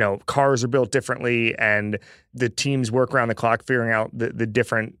 And, cars are built differently, and the teams work around the clock figuring out the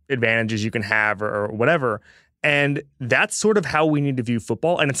different advantages you can have or whatever. And that's sort of how we need to view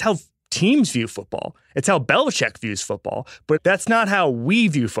football. And it's how teams view football. It's how Belichick views football. But that's not how we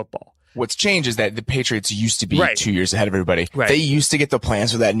view football. What's changed is that the Patriots used to be 2 years ahead of everybody. Right. They used to get the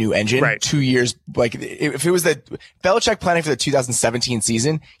plans for that new engine 2 years. Like if it was the Belichick planning for the 2017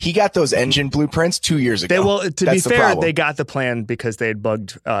 season, he got those engine blueprints 2 years ago. To be fair, they got the plan because they had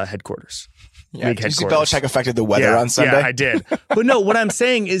bugged headquarters. Yeah, did you see Belichick affected the weather on Sunday? Yeah, I did. But no, what I'm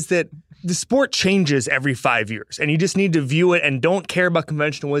saying is that the sport changes every 5 years, and you just need to view it and don't care about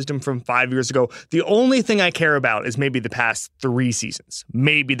conventional wisdom from 5 years ago. The only thing I care about is maybe the past 3 seasons,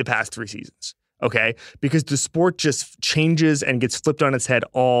 okay? Because the sport just changes and gets flipped on its head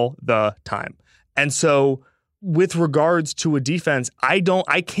all the time. And so with regards to a defense, I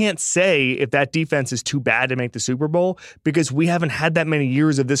can't say if that defense is too bad to make the Super Bowl because we haven't had that many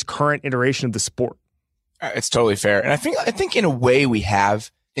years of this current iteration of the sport. It's totally fair. And I think in a way we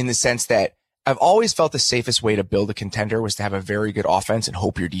have, in the sense that I've always felt the safest way to build a contender was to have a very good offense and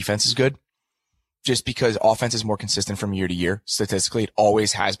hope your defense is good. Just because offense is more consistent from year to year. Statistically, it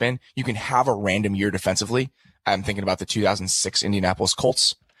always has been. You can have a random year defensively. I'm thinking about the 2006 Indianapolis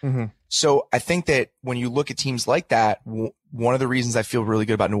Colts. Mm-hmm. So I think that when you look at teams like that, one of the reasons I feel really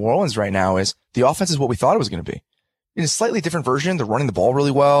good about New Orleans right now is the offense is what we thought it was going to be. In a slightly different version, they're running the ball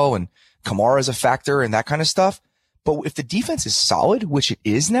really well, and Kamara is a factor and that kind of stuff. But if the defense is solid, which it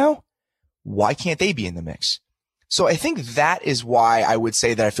is now, why can't they be in the mix? So I think that is why I would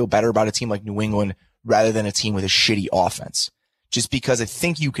say that I feel better about a team like New England rather than a team with a shitty offense. Just because I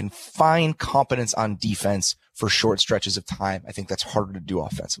think you can find competence on defense for short stretches of time. I think that's harder to do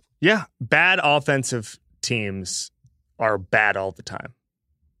offensively. Yeah, bad offensive teams are bad all the time.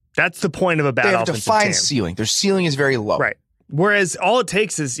 That's the point of a bad offensive team. They have a defined ceiling. Their ceiling is very low. Right. Whereas all it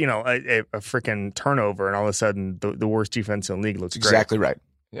takes is, a freaking turnover, and all of a sudden the worst defense in the league looks great. Exactly right.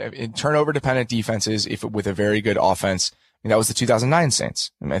 In turnover dependent defenses, with a very good offense, that was the 2009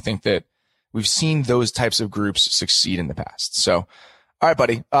 Saints. I think that we've seen those types of groups succeed in the past. So, all right,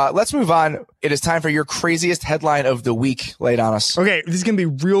 buddy, let's move on. It is time for your craziest headline of the week. Lay it on us. Okay, this is going to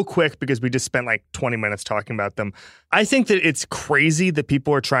be real quick because we just spent like 20 minutes talking about them. I think that it's crazy that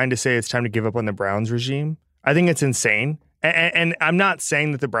people are trying to say it's time to give up on the Browns regime. I think it's insane. And I'm not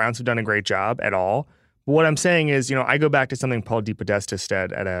saying that the Browns have done a great job at all. But what I'm saying is, I go back to something Paul DePodesta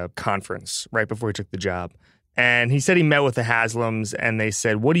said at a conference right before he took the job. And he said he met with the Haslams and they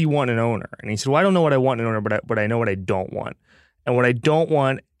said, "What do you want in an owner?" And he said, "Well, I don't know what I want in an owner, but I know what I don't want." And what I don't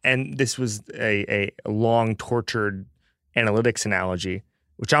want, and this was a long, tortured analytics analogy,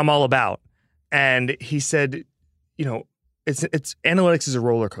 which I'm all about. And he said, it's analytics is a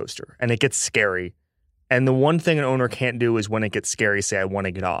roller coaster and it gets scary. And the one thing an owner can't do is when it gets scary, say, "I want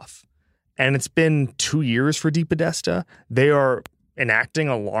to get off." And it's been 2 years for DePodesta. They are enacting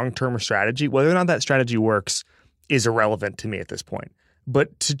a long-term strategy. Whether or not that strategy works is irrelevant to me at this point.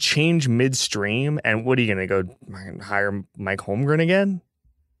 But to change midstream, and what are you going to go hire Mike Holmgren again?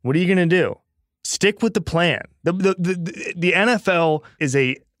 What are you going to do? Stick with the plan. The NFL is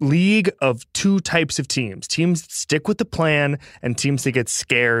a league of two types of teams. Teams that stick with the plan and teams that get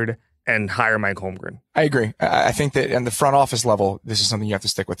scared and hire Mike Holmgren. I agree. I think that on the front office level, this is something you have to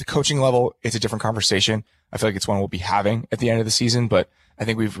stick with. The coaching level, it's a different conversation. I feel like it's one we'll be having at the end of the season, but I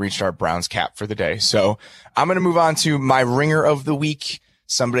think we've reached our Browns cap for the day. So I'm going to move on to my ringer of the week.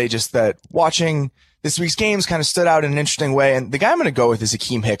 Somebody just that watching this week's games kind of stood out in an interesting way. And the guy I'm going to go with is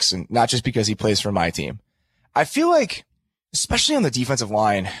Akeem Hicks, and not just because he plays for my team. I feel like, especially on the defensive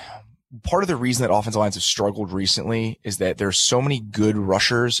line, part of the reason that offensive lines have struggled recently is that there's so many good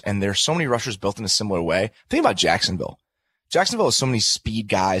rushers, and there's so many rushers built in a similar way. Think about Jacksonville. Jacksonville has so many speed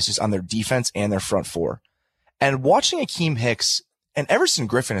guys just on their defense and their front four. And watching Akeem Hicks, and Everson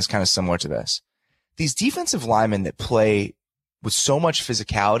Griffin is kind of similar to this. These defensive linemen that play with so much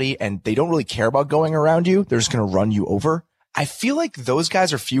physicality and they don't really care about going around you, they're just going to run you over. I feel like those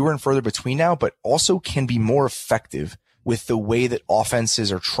guys are fewer and further between now, but also can be more effective with the way that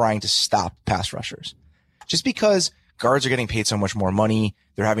offenses are trying to stop pass rushers. Just because guards are getting paid so much more money,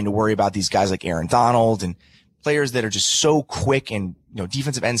 they're having to worry about these guys like Aaron Donald and players that are just so quick and,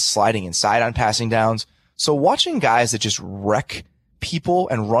 defensive ends sliding inside on passing downs. So watching guys that just wreck people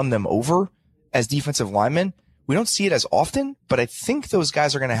and run them over as defensive linemen, we don't see it as often, but I think those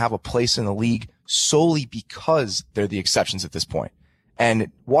guys are going to have a place in the league solely because they're the exceptions at this point.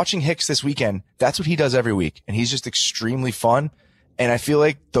 And watching Hicks this weekend, that's what he does every week. And he's just extremely fun. And I feel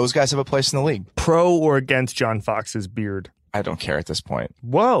like those guys have a place in the league. Pro or against John Fox's beard? I don't care at this point.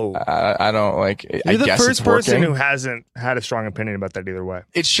 Whoa. I don't like it. You're the first person who hasn't had a strong opinion about that either way.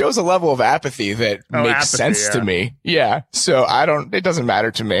 It shows a level of apathy that makes sense to me. Yeah. So it doesn't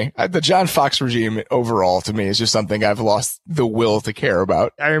matter to me. The John Fox regime overall to me is just something I've lost the will to care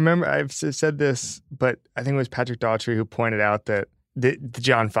about. I remember I've said this, but I think it was Patrick Daughtry who pointed out that the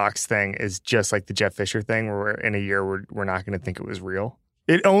John Fox thing is just like the Jeff Fisher thing, where in a year we're not going to think it was real.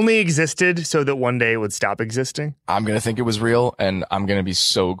 It only existed so that one day it would stop existing. I'm going to think it was real, and I'm going to be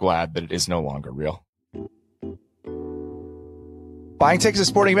so glad that it is no longer real. Buying tickets to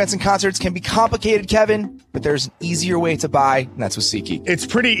sporting events and concerts can be complicated, Kevin, but there's an easier way to buy, and that's with SeatGeek. It's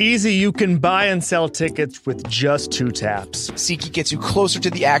pretty easy. You can buy and sell tickets with just 2 taps. SeatGeek gets you closer to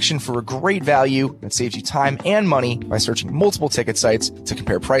the action for a great value that saves you time and money by searching multiple ticket sites to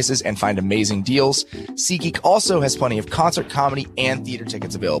compare prices and find amazing deals. SeatGeek also has plenty of concert, comedy, and theater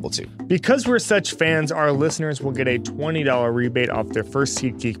tickets available too. Because we're such fans, our listeners will get a $20 rebate off their first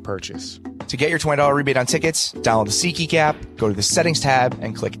SeatGeek purchase. To get your $20 rebate on tickets, download the SeatGeek app, go to the settings tab,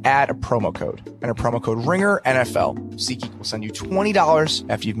 and click add a promo code. Enter promo code RINGERNFL. SeatGeek will send you $20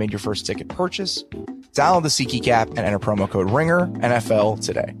 after you've made your first ticket purchase. Download the SeatGeek app and enter promo code RINGERNFL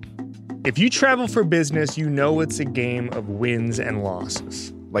today. If you travel for business, you know it's a game of wins and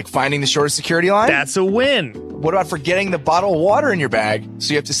losses. Like finding the shortest security line? That's a win. What about forgetting the bottle of water in your bag?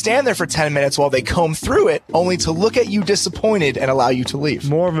 So you have to stand there for 10 minutes while they comb through it, only to look at you disappointed and allow you to leave.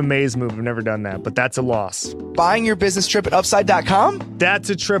 More of a maze move. I've never done that, but that's a loss. Buying your business trip at Upside.com?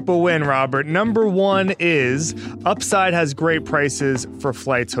 That's a triple win, Robert. Number 1 is Upside has great prices for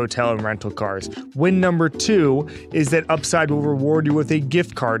flights, hotel, and rental cars. Win number 2 is that Upside will reward you with a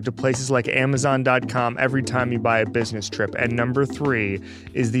gift card to places like Amazon.com every time you buy a business trip. And number 3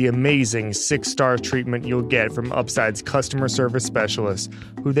 is the amazing 6-star treatment you'll get from Upside's customer service specialists,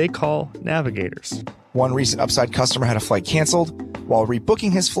 who they call navigators. One recent Upside customer had a flight canceled. While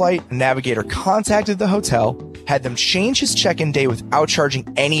rebooking his flight, a navigator contacted the hotel, had them change his check-in day without charging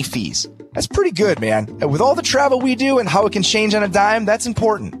any fees. That's pretty good, man. And with all the travel we do and how it can change on a dime, that's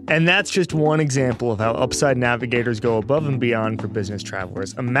important. And that's just one example of how Upside navigators go above and beyond for business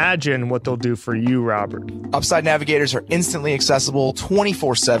travelers. Imagine what they'll do for you, Robert. Upside navigators are instantly accessible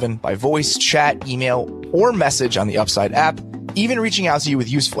 24/7 by voice, chat, email, or message on the Upside app, even reaching out to you with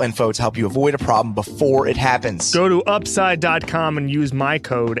useful info to help you avoid a problem before it happens. Go to Upside.com and use my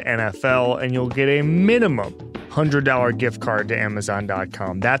code NFL, and you'll get a minimum $100 gift card to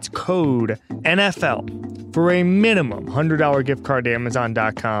Amazon.com. That's code NFL for a minimum $100 gift card to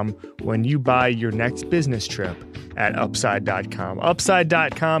Amazon.com when you buy your next business trip at Upside.com.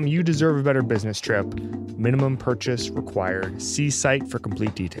 Upside.com, you deserve a better business trip. Minimum purchase required. See site for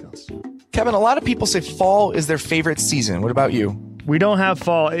complete details. Kevin, a lot of people say fall is their favorite season. What about you? We don't have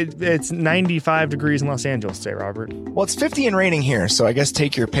fall. It's 95 degrees in Los Angeles today, Robert. Well, it's 50 and raining here, so I guess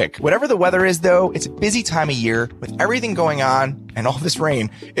take your pick. Whatever the weather is, though, it's a busy time of year with everything going on and all this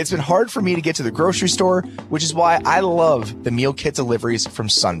rain. It's been hard for me to get to the grocery store, which is why I love the meal kit deliveries from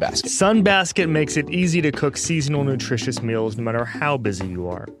Sunbasket. Sunbasket makes it easy to cook seasonal, nutritious meals no matter how busy you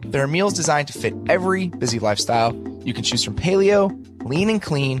are. There are meals designed to fit every busy lifestyle. You can choose from paleo, lean and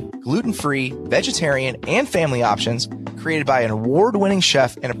clean, gluten-free, vegetarian, and family options created by an award-winning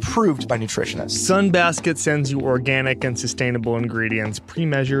chef and approved by nutritionists. Sunbasket sends you organic and sustainable ingredients,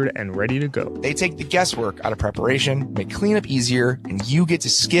 pre-measured and ready to go. They take the guesswork out of preparation, make cleanup easier, and you get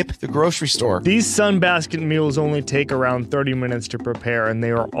to skip the grocery store. These Sunbasket meals only take around 30 minutes to prepare, and they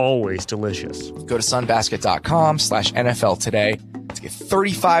are always delicious. Go to sunbasket.com/NFL today to get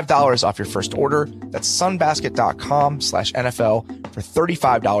 $35 off your first order. That's sunbasket.com/NFL for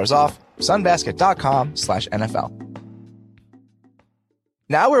 $35 off. Sunbasket.com/NFL.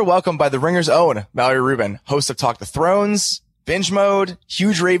 Now we're welcomed by the Ringer's own Mallory Rubin, host of Talk the Thrones, Binge Mode,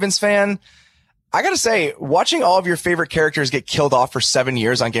 huge Ravens fan. I gotta say, watching all of your favorite characters get killed off for 7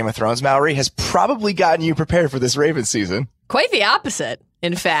 years on Game of Thrones, Mallory, has probably gotten you prepared for this Ravens season. Quite the opposite,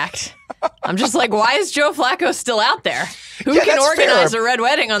 in fact. I'm just like, why is Joe Flacco still out there? Who can organize a red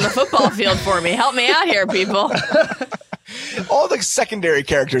wedding on the football field for me? Help me out here, people. All the secondary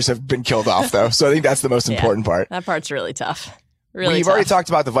characters have been killed off, though. So I think that's the most important part. That part's really tough. Really We've tough. already talked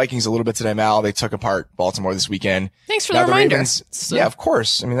about the Vikings a little bit today, Mal. They took apart Baltimore this weekend. Thanks for the reminder. Ravens, yeah, of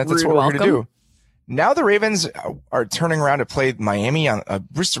course. I mean, that's what we're here to do. Now the Ravens are turning around to play Miami on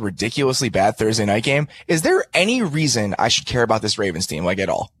just a ridiculously bad Thursday night game. Is there any reason I should care about this Ravens team, like, at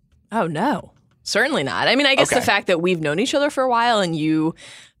all? Oh, no. Certainly not. I mean, I guess the fact that we've known each other for a while and you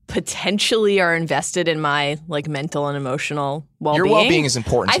potentially are invested in my like mental and emotional well-being. Your well-being is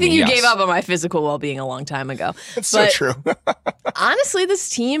important to me, I think you gave up on my physical well-being a long time ago. It's so true. Honestly, this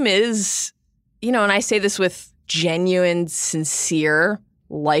team is, and I say this with genuine, sincere,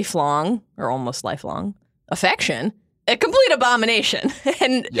 lifelong or almost lifelong affection, a complete abomination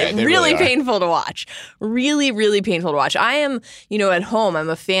and really painful to watch. Really, really painful to watch. I am, at home, I'm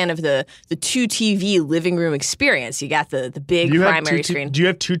a fan of the 2 TV living room experience. You got the big primary screen. Do you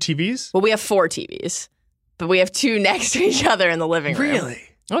have 2 TVs? Well, we have 4 TVs, but we have 2 next to each other in the living room. Really?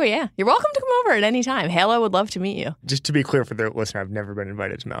 Oh, yeah. You're welcome to come over at any time. Halo would love to meet you. Just to be clear for the listener, I've never been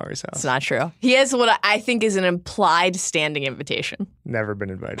invited to Mallory's house. It's not true. He has what I think is an implied standing invitation. Never been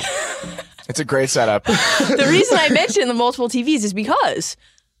invited. It's a great setup. The reason I mention the multiple TVs is because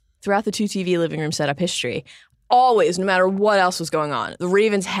throughout the 2 TV living room setup history, always, no matter what else was going on, the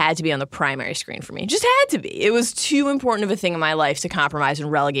Ravens had to be on the primary screen for me. Just had to be. It was too important of a thing in my life to compromise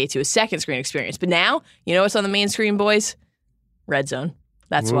and relegate to a second screen experience. But now, you know what's on the main screen, boys? Red Zone.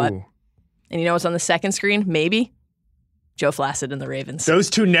 That's what. And you know what's on the second screen? Maybe Joe Flacid and the Ravens. Those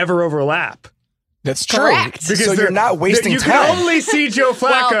 2 never overlap. That's true. Correct. Because so you're not wasting time. You can only see Joe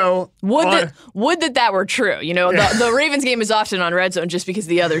Flacco. Would that were true. The Ravens game is often on Red Zone just because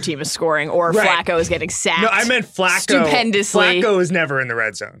the other team is scoring or Flacco is getting sacked. No, I meant Flacco. Stupendously. Flacco is never in the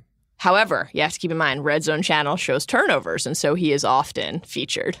Red Zone. However, you have to keep in mind, Red Zone channel shows turnovers, and so he is often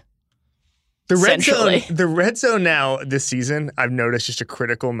featured. The red zone now this season, I've noticed just a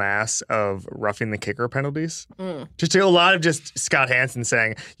critical mass of roughing the kicker penalties. Just a lot of just Scott Hansen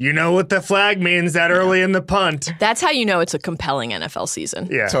saying, you know what the flag means that early in the punt. That's how you know it's a compelling NFL season.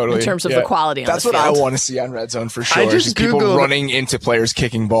 Yeah, totally. In terms of the quality on the field. That's what I want to see on Red Zone for sure. Just people running into players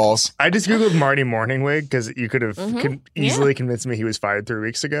kicking balls. I just Googled Marty Morningwig because you could have easily convinced me he was fired 3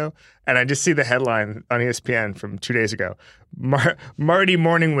 weeks ago. And I just see the headline on ESPN from 2 days ago. Marty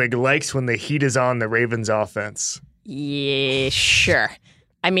Morningwig likes when the heat is on the Ravens offense. Yeah, sure.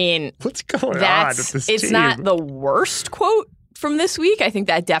 I mean, what's going on with this It's team? not the worst quote from this week. I think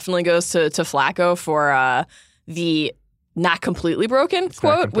that definitely goes to Flacco for the not completely broken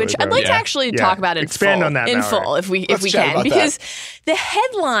quote, which I'd like to actually talk about in Expand full, on that, in Mallory. full if we can, because the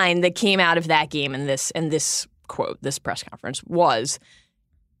headline that came out of that game and this quote, this press conference was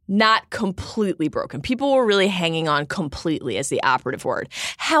not completely broken. People were really hanging on completely as the operative word.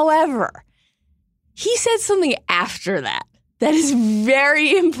 However, he said something after that is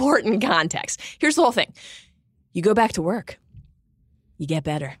very important context. Here's the whole thing. You go back to work. You get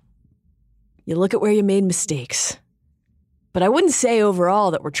better. You look at where you made mistakes. But I wouldn't say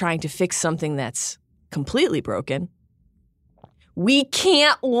overall that we're trying to fix something that's completely broken. We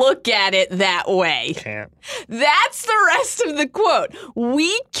can't look at it that way. Can't. That's the rest of the quote.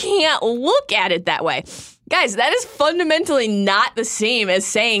 We can't look at it that way. Guys, that is fundamentally not the same as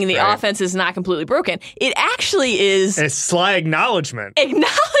saying the offense is not completely broken. It actually is a sly acknowledgement.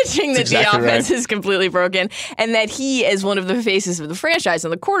 Acknowledging that the offense is completely broken and that he, as one of the faces of the franchise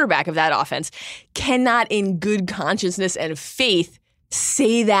and the quarterback of that offense, cannot in good consciousness and faith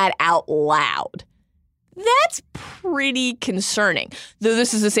say that out loud. That's pretty concerning. Though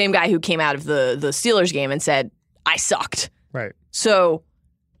this is the same guy who came out of the Steelers game and said, I sucked. Right. So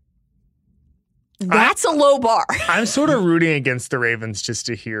that's a low bar. I'm sort of rooting against the Ravens just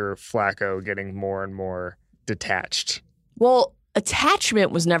to hear Flacco getting more and more detached. Well,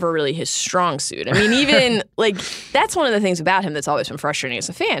 attachment was never really his strong suit. I mean, even that's one of the things about him that's always been frustrating as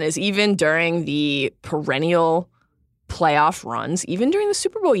a fan is even during the perennial playoff runs, even during the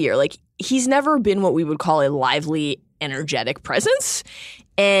Super Bowl year, he's never been what we would call a lively, energetic presence.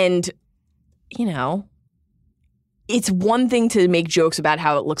 And, it's one thing to make jokes about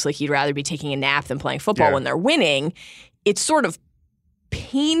how it looks like he'd rather be taking a nap than playing football when they're winning. It's sort of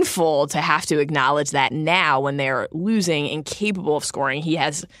painful to have to acknowledge that now when they're losing, incapable of scoring, he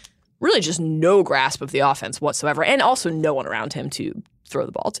has really just no grasp of the offense whatsoever, and also no one around him to throw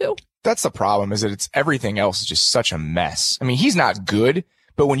the ball to. That's the problem, is that it's everything else is just such a mess. I mean, he's not good,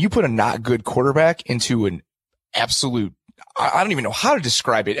 but when you put a not good quarterback into an absolute, I don't even know how to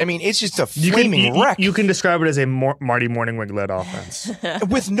describe it. I mean, it's just a flaming wreck. You can describe it as a Marty Morningwig-led offense.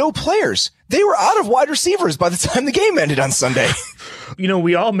 With no players. They were out of wide receivers by the time the game ended on Sunday.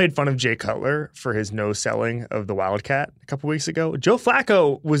 We all made fun of Jay Cutler for his no-selling of the Wildcat a couple weeks ago. Joe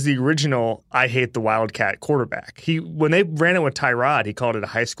Flacco was the original I hate the Wildcat quarterback. When they ran it with Tyrod, he called it a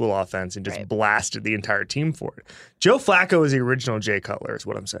high school offense and just blasted the entire team for it. Joe Flacco is the original Jay Cutler is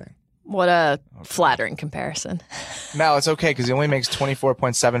what I'm saying. What a flattering comparison. Now it's okay because he only makes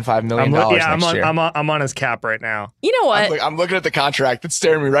 $24.75 million next year. I'm on his cap right now. You know what? I'm looking at the contract. It's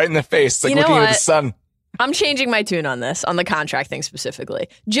staring me right in the face. It's like looking at the sun. I'm changing my tune on this, on the contract thing specifically,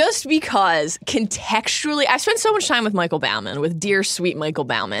 just because contextually, I spent so much time with Michael Bauman, with dear, sweet Michael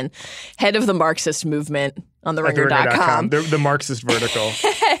Bauman, head of the Marxist movement on the Ringer.com. The Marxist vertical.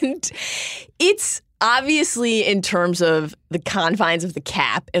 And it's obviously in terms of the confines of the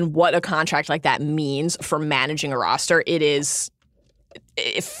cap and what a contract like that means for managing a roster, it is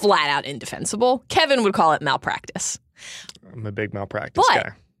flat out indefensible. Kevin would call it malpractice. I'm a big malpractice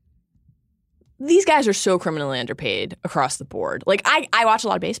guy. These guys are so criminally underpaid across the board. Like, I watch a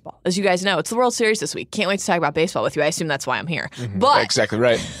lot of baseball. As you guys know, it's the World Series this week. Can't wait to talk about baseball with you. I assume that's why I'm here. Mm-hmm. But exactly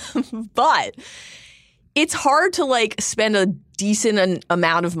right. But it's hard to spend a decent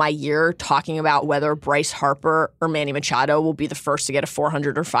amount of my year talking about whether Bryce Harper or Manny Machado will be the first to get a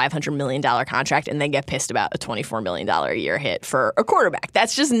 $400 or $500 million contract and then get pissed about a $24 million a year hit for a quarterback.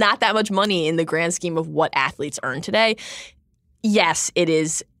 That's just not that much money in the grand scheme of what athletes earn today. Yes, it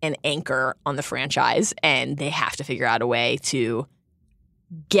is an anchor on the franchise, and they have to figure out a way to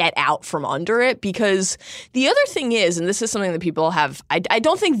get out from under it, because the other thing is, and this is something that people have, I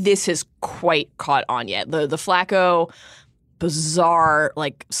don't think this has quite caught on yet. The Flacco bizarre,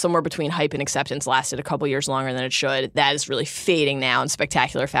 somewhere between hype and acceptance, lasted a couple years longer than it should. That is really fading now in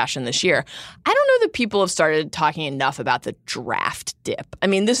spectacular fashion this year. I don't know that people have started talking enough about the draft dip. I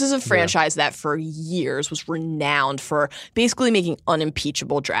mean, this is a franchise that for years was renowned for basically making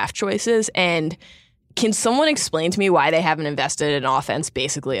unimpeachable draft choices. And can someone explain to me why they haven't invested in offense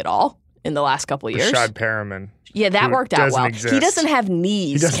basically at all in the last couple of years? Rashad Perriman. Yeah, that worked out well. Exist. He doesn't have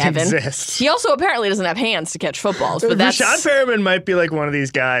knees, Kevin. Exist. He also apparently doesn't have hands to catch footballs. But Rashad Perriman might be one of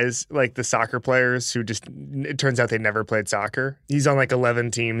these guys, like the soccer players who just, it turns out they never played soccer. He's on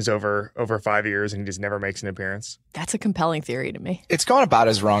 11 teams over 5 years and he just never makes an appearance. That's a compelling theory to me. It's gone about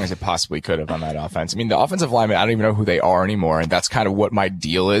as wrong as it possibly could have on that offense. I mean, the offensive linemen, I don't even know who they are anymore, and that's kind of what my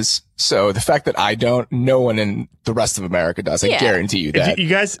deal is. So the fact that I don't, no one in the rest of America does. I guarantee you that. You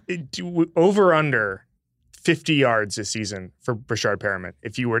guys, over under 50 yards this season for Rashad Perriman,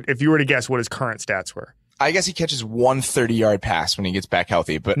 if you were to guess what his current stats were. I guess he catches one 30-yard pass when he gets back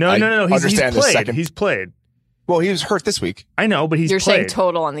healthy, but no. He's played. He's played. Well, he was hurt this week. I know, but You're played. saying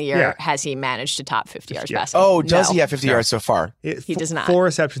total on the year, has he managed to top 50 yards passing? Oh, does he have 50 yards so far? He does not. 4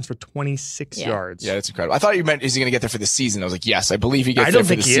 receptions for 26 yards. Yeah, that's incredible. I thought you meant, is he going to get there for the season? I was like, yes, I believe he gets there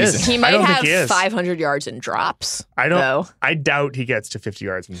for the season. He might have 500 yards in drops. I doubt he gets to 50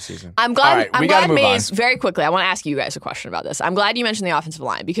 yards in the season. I'm glad. Right, I'm glad Maze, very quickly, I want to ask you guys a question about this. I'm glad you mentioned the offensive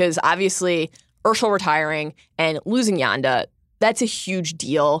line, because obviously Urschel retiring and losing Yanda, that's a huge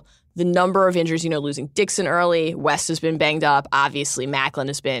deal. The number of injuries, losing Dixon early, West has been banged up. Obviously, Macklin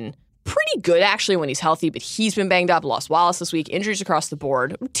has been pretty good actually when he's healthy, but he's been banged up. Lost Wallace this week. Injuries across the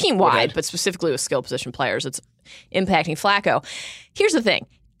board, team-wide, but specifically with skill position players. It's impacting Flacco. Here's the thing.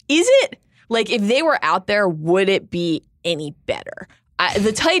 Is it, if they were out there, would it be any better?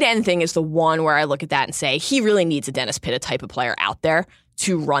 The tight end thing is the one where I look at that and say, he really needs a Dennis Pitta type of player out there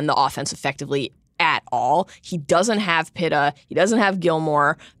to run the offense effectively at all. He doesn't have Pitta. He doesn't have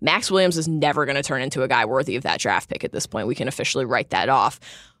Gilmore. Max Williams is never going to turn into a guy worthy of that draft pick at this point. We can officially write that off.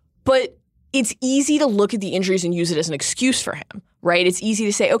 But it's easy to look at the injuries and use it as an excuse for him, right? It's easy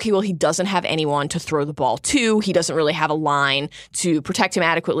to say, okay, well, he doesn't have anyone to throw the ball to. He doesn't really have a line to protect him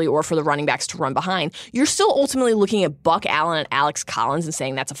adequately or for the running backs to run behind. You're still ultimately looking at Buck Allen and Alex Collins and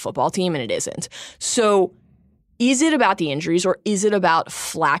saying that's a football team, and it isn't. So is it about the injuries or is it about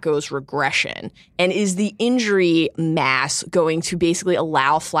Flacco's regression? And is the injury mass going to basically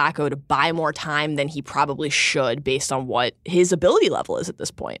allow Flacco to buy more time than he probably should based on what his ability level is at this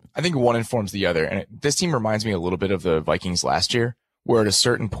point? I think one informs the other. And this team reminds me a little bit of the Vikings last year, where at a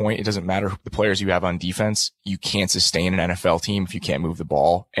certain point, it doesn't matter the players you have on defense. You can't sustain an NFL team if you can't move the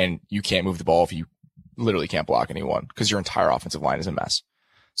ball, and you can't move the ball if you literally can't block anyone because your entire offensive line is a mess.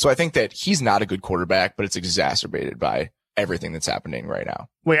 So I think that he's not a good quarterback, but it's exacerbated by everything that's happening right now.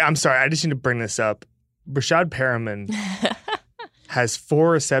 Wait, I'm sorry. I just need to bring this up. Rashad Perriman has 4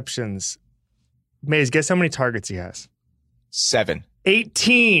 receptions. Maze, guess how many targets he has? 7.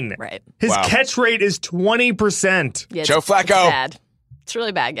 18. Right. His catch rate is 20%. Yeah, Joe Flacco. It's bad. It's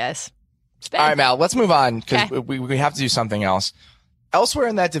really bad, guys. It's bad. All right, Mal, let's move on because Okay. we have to do something else. Elsewhere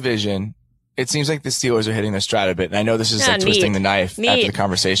in that division, it seems like the Steelers are hitting their stride a bit. And I know this is like twisting the knife after the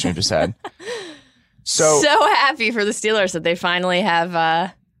conversation we just had. So happy for the Steelers that they finally have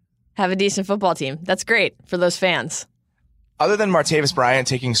a decent football team. That's great for those fans. Other than Martavis Bryant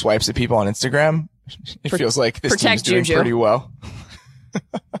taking swipes at people on Instagram, it feels like this team is doing Juju. pretty well.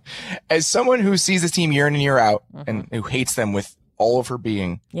 As someone who sees this team year in and year out and who hates them with all of her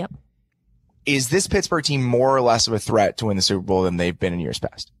being, Yep. is this Pittsburgh team more or less of a threat to win the Super Bowl than they've been in years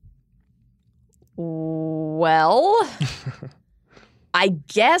past? Well, I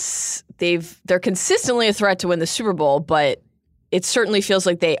guess they're consistently a threat to win the Super Bowl, but it certainly feels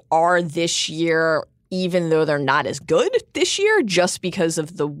like they are this year, even though they're not as good this year, just because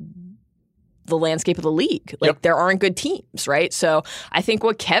of the landscape of the league. Like there aren't good teams, right? So I think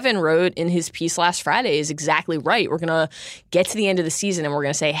what Kevin wrote in his piece last Friday is exactly right. We're going to get to the end of the season and we're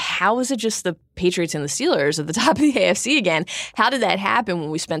going to say, how is it just the Patriots and the Steelers at the top of the AFC again? How did that happen when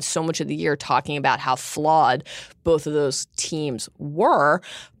we spent so much of the year talking about how flawed both of those teams were?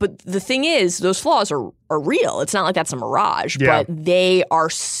 But the thing is, those flaws are real. It's not like that's a mirage, but they are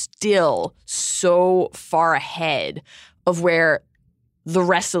still so far ahead of where the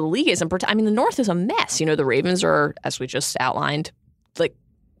rest of the league is. I mean, the North is a mess. You know, the Ravens are, as we just outlined, like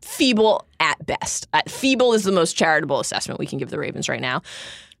feeble at best. Feeble is the most charitable assessment we can give the Ravens right now.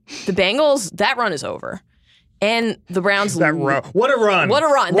 The Bengals, that run is over. And the Browns... What a run. What a run.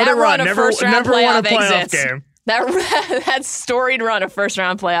 What that a run run. of first-round playoff exits. Game. That storied run of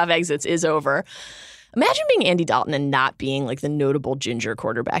first-round playoff exits is over. Imagine being Andy Dalton and not being like the notable ginger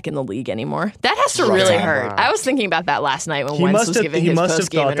quarterback in the league anymore. That has to really hurt. I was thinking about that last night when Wentz was giving his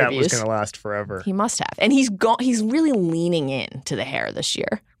post-game interviews. That was going to last forever. He must have. And he's really leaning in to the hair this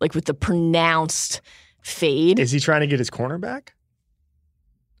year, like with the pronounced fade. Is he trying to get his corner back?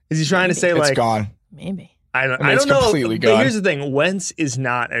 Is he trying to say it's gone? Maybe. I don't it's know. Completely but gone. Here's the thing. Wentz is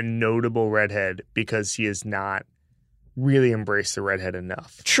not a notable redhead because he is not really embraced the redhead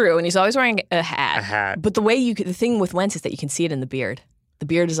enough. True, and he's always wearing a hat. A hat. But the thing with Wentz is that you can see it in the beard. The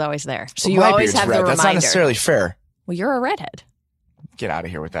beard is always there. So Well, you my always beard's have red. the reminder. That's not necessarily fair. Well, you're a redhead. Get out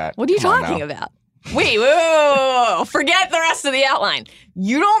of here with that. What are you Come on talking now. about? Wait, whoa. Forget the rest of the outline.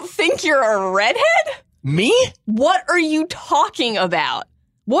 You don't think you're a redhead? Me? What are you talking about?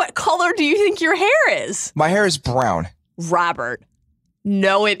 What color do you think your hair is? My hair is brown. Robert.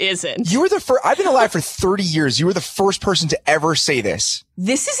 No, it isn't. You were the first. I've been alive for 30 years. You were the first person to ever say this.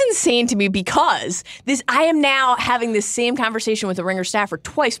 This is insane to me because I am now having this same conversation with the Ringer staffer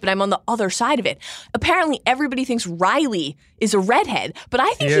twice, but I'm on the other side of it. Apparently, everybody thinks Riley is a redhead, but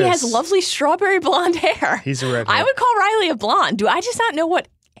I think he has lovely strawberry blonde hair. He's a redhead. I would call Riley a blonde. Do I just not know what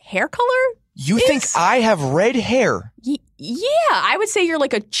hair color You is? think I have red hair? Yeah, I would say you're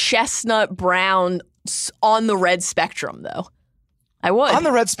like a chestnut brown on the red spectrum, though. I would. On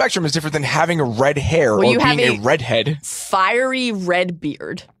the red spectrum is different than having a red hair or you being have a redhead. Fiery red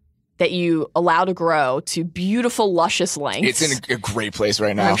beard that you allow to grow to beautiful, luscious lengths. It's in a great place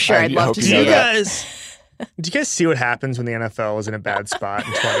right now. I'm sure I'd love hope to you see know that. Do you guys see what happens when the NFL is in a bad spot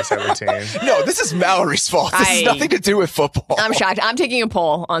in 2017? No, this is Mallory's fault. This has nothing to do with football. I'm shocked. I'm taking a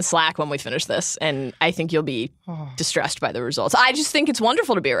poll on Slack when we finish this, and I think you'll be distressed by the results. I just think it's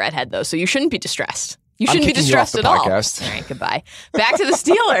wonderful to be a redhead, though, so you shouldn't be distressed. You shouldn't be distressed at all. All right, goodbye. Back to the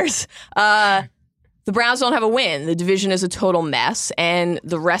Steelers. The Browns don't have a win. The division is a total mess, and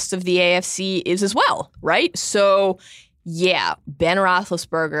the rest of the AFC is as well, right? So, yeah, Ben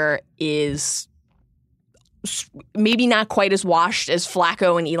Roethlisberger is maybe not quite as washed as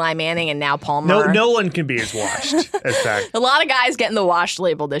Flacco and Eli Manning and now Palmer. No one can be as washed as that. A lot of guys getting the washed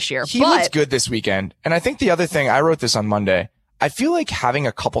label this year. He looked good this weekend. And I think the other thing, I wrote this on Monday, I feel like having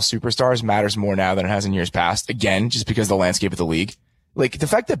a couple superstars matters more now than it has in years past. Again, just because of the landscape of the league. Like the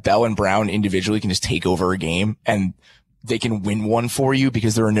fact that Bell and Brown individually can just take over a game and they can win one for you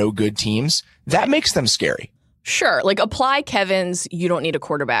because there are no good teams, that makes them scary. Sure. Like apply Kevin's you don't need a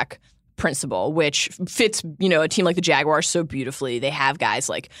quarterback principle, which fits, a team like the Jaguars so beautifully. They have guys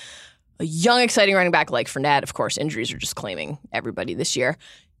like a young, exciting running back like Fournette. Of course, injuries are just claiming everybody this year.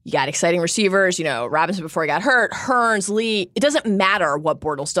 You got exciting receivers, Robinson before he got hurt, Hearns, Lee. It doesn't matter what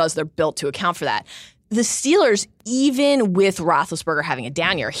Bortles does. They're built to account for that. The Steelers, even with Roethlisberger having a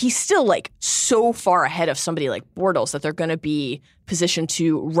down year, he's still like so far ahead of somebody like Bortles that they're going to be positioned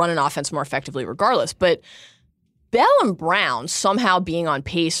to run an offense more effectively regardless. But Bell and Brown somehow being on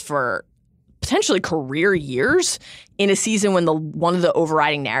pace for potentially career years in a season when one of the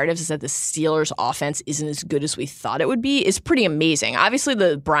overriding narratives is that the Steelers' offense isn't as good as we thought it would be is pretty amazing. Obviously,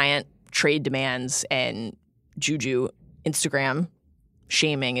 the Bryant trade demands and Juju Instagram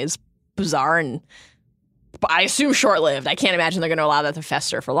shaming is bizarre and I assume short-lived. I can't imagine they're going to allow that to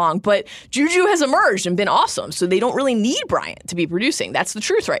fester for long. But Juju has emerged and been awesome, so they don't really need Bryant to be producing. That's the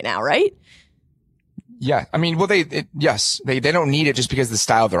truth right now, right? Yeah, I mean, well, they don't need it just because the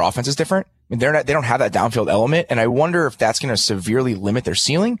style of their offense is different. I mean, they don't have that downfield element, and I wonder if that's going to severely limit their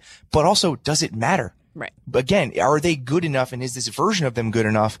ceiling. But also, does it matter? Right. Again, are they good enough, and is this version of them good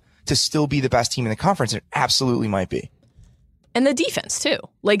enough to still be the best team in the conference? It absolutely might be. And the defense too.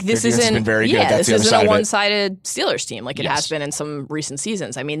 Like this Their defense has isn't been very good. That's this the other isn't side a of it. one-sided Steelers team like it has been in some recent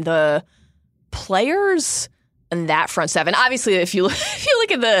seasons. I mean, the players in that front seven. Obviously, if you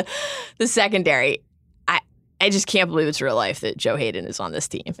look at the secondary, I just can't believe it's real life that Joe Hayden is on this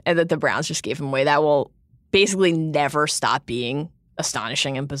team and that the Browns just gave him away. That will basically never stop being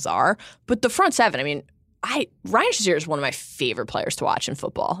astonishing and bizarre. But the front seven, I mean, Ryan Shazier is one of my favorite players to watch in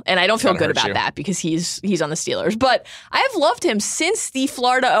football, and I don't feel good about that because he's on the Steelers. But I have loved him since the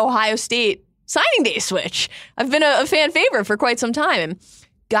Florida-Ohio State signing day switch. I've been a fan favorite for quite some time, and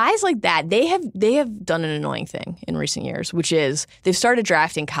guys like that, they have done an annoying thing in recent years, which is they've started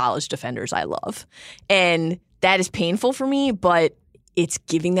drafting college defenders I love, and that is painful for me. But it's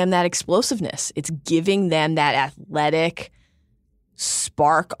giving them that explosiveness. It's giving them that athletic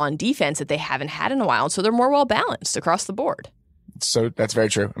spark on defense that they haven't had in a while. And so they're more well balanced across the board. So that's very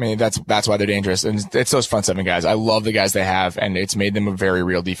true. I mean, that's why they're dangerous. And it's those front seven guys. I love the guys they have, and it's made them a very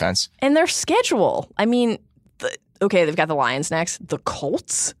real defense. And their schedule. I mean, they've got the Lions next. The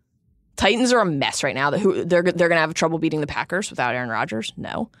Colts. Titans are a mess right now. They're going to have trouble beating the Packers without Aaron Rodgers.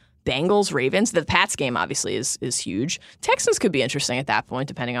 No. Bengals, Ravens. The Pats game obviously is huge. Texans could be interesting at that point,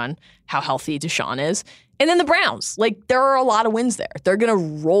 depending on how healthy Deshaun is. And then the Browns. Like, there are a lot of wins there. They're going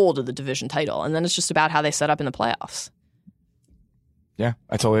to roll to the division title. And then it's just about how they set up in the playoffs. Yeah,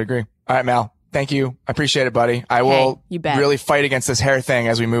 I totally agree. All right, Mal. Thank you. I appreciate it, buddy. I will really fight against this hair thing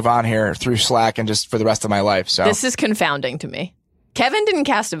as we move on here through Slack and just for the rest of my life. So this is confounding to me. Kevin didn't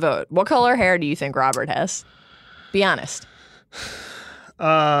cast a vote. What color hair do you think Robert has? Be honest.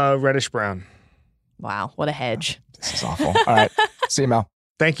 Reddish brown. Wow, what a hedge. This is awful. All right. See you, Mal.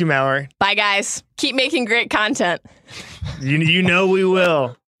 Thank you, Mallory. Bye, guys. Keep making great content. You know we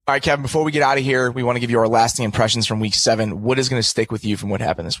will. All right, Kevin, before we get out of here, we want to give you our lasting impressions from week 7. What is going to stick with you from what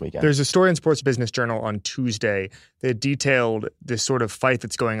happened this weekend? There's a story in Sports Business Journal on Tuesday that detailed this sort of fight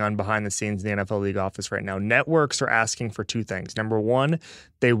that's going on behind the scenes in the NFL League office right now. Networks are asking for 2 things. Number one,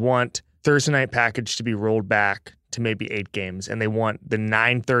 they want Thursday night package to be rolled back to maybe 8 games, and they want the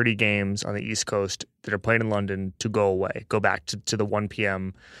 9:30 games on the East Coast that are played in London to go away, go back to the 1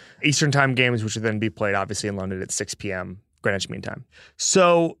 p.m. Eastern time games, which would then be played obviously in London at 6 p.m. Greenwich Mean Time.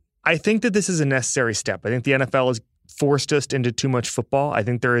 So I think that this is a necessary step. I think the NFL has forced us into too much football. I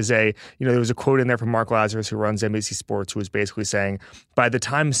think there was a quote in there from Mark Lazarus, who runs NBC Sports, who was basically saying, by the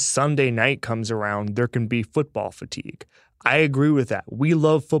time Sunday night comes around, there can be football fatigue. I agree with that. We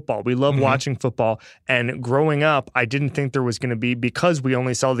love football. We love watching football. And growing up, I didn't think there was going to be, because we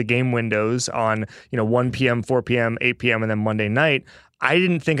only saw the game windows on 1 p.m., 4 p.m., 8 p.m., and then Monday night, I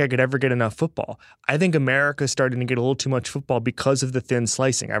didn't think I could ever get enough football. I think America's starting to get a little too much football because of the thin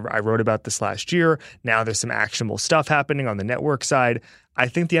slicing. I wrote about this last year. Now there's some actionable stuff happening on the network side. I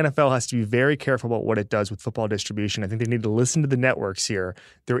think the NFL has to be very careful about what it does with football distribution. I think they need to listen to the networks here.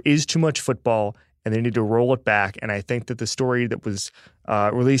 There is too much football, and they need to roll it back. And I think that the story that was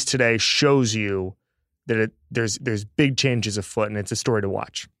released today shows you that there's big changes afoot, and it's a story to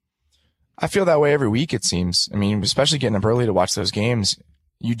watch. I feel that way every week, it seems. I mean, especially getting up early to watch those games.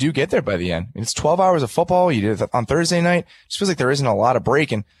 You do get there by the end. It's 12 hours of football. You did it on Thursday night. It just feels like there isn't a lot of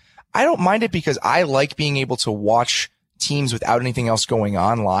break. And I don't mind it because I like being able to watch teams without anything else going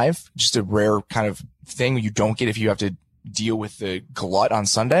on live. Just a rare kind of thing you don't get if you have to deal with the glut on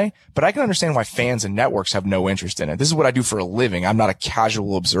Sunday. But I can understand why fans and networks have no interest in it. This is what I do for a living. I'm not a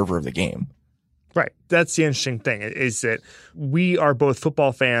casual observer of the game. Right. That's the interesting thing, is that we are both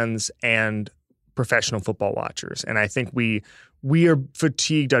football fans and professional football watchers. And I think we are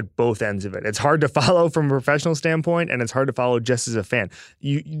fatigued at both ends of it. It's hard to follow from a professional standpoint, and it's hard to follow just as a fan.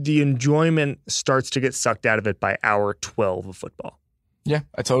 The enjoyment starts to get sucked out of it by hour 12 of football. Yeah,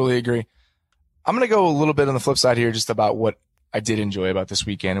 I totally agree. I'm going to go a little bit on the flip side here just about what I did enjoy about this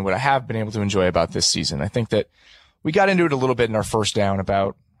weekend and what I have been able to enjoy about this season. I think that we got into it a little bit in our first down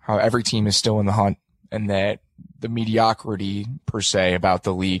about how every team is still in the hunt and that the mediocrity per se about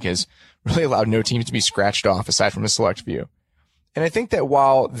the league has really allowed no teams to be scratched off aside from a select few. And I think that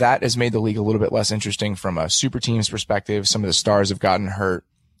while that has made the league a little bit less interesting from a super team's perspective, some of the stars have gotten hurt.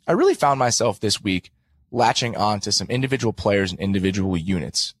 I really found myself this week latching on to some individual players and individual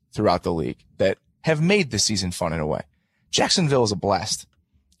units throughout the league that have made this season fun in a way. Jacksonville is a blast.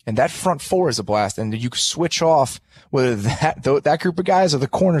 And that front four is a blast. And you switch off whether that group of guys or the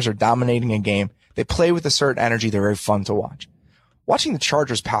corners are dominating a game. They play with a certain energy. They're very fun to watch. Watching the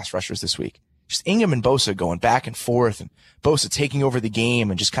Chargers pass rushers this week, just Ingham and Bosa going back and forth and Bosa taking over the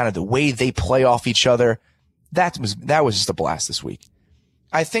game and just kind of the way they play off each other. That was just a blast this week.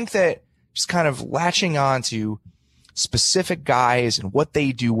 I think that just kind of latching on to specific guys and what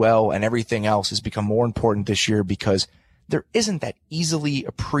they do well and everything else has become more important this year because there isn't that easily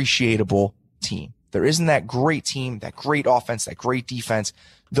appreciable team. There isn't that great team, that great offense, that great defense.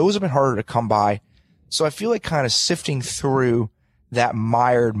 Those have been harder to come by. So I feel like kind of sifting through that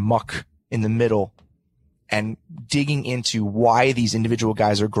mired muck in the middle and digging into why these individual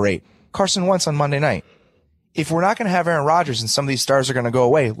guys are great. Carson Wentz on Monday night. If we're not going to have Aaron Rodgers and some of these stars are going to go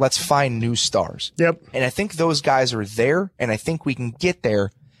away, let's find new stars. Yep. And I think those guys are there, and I think we can get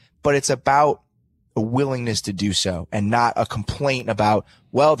there, but it's about a willingness to do so and not a complaint about,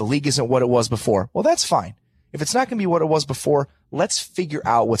 well, the league isn't what it was before. Well, that's fine. If it's not going to be what it was before, let's figure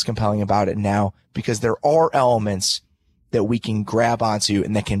out what's compelling about it now because there are elements that we can grab onto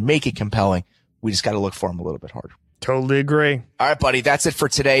and that can make it compelling. We just got to look for them a little bit harder. Totally agree. All right, buddy. That's it for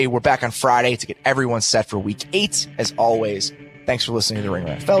today. We're back on Friday to get everyone set for week 8. As always, thanks for listening to the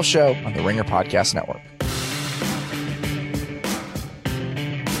Ringer NFL show on the Ringer Podcast Network.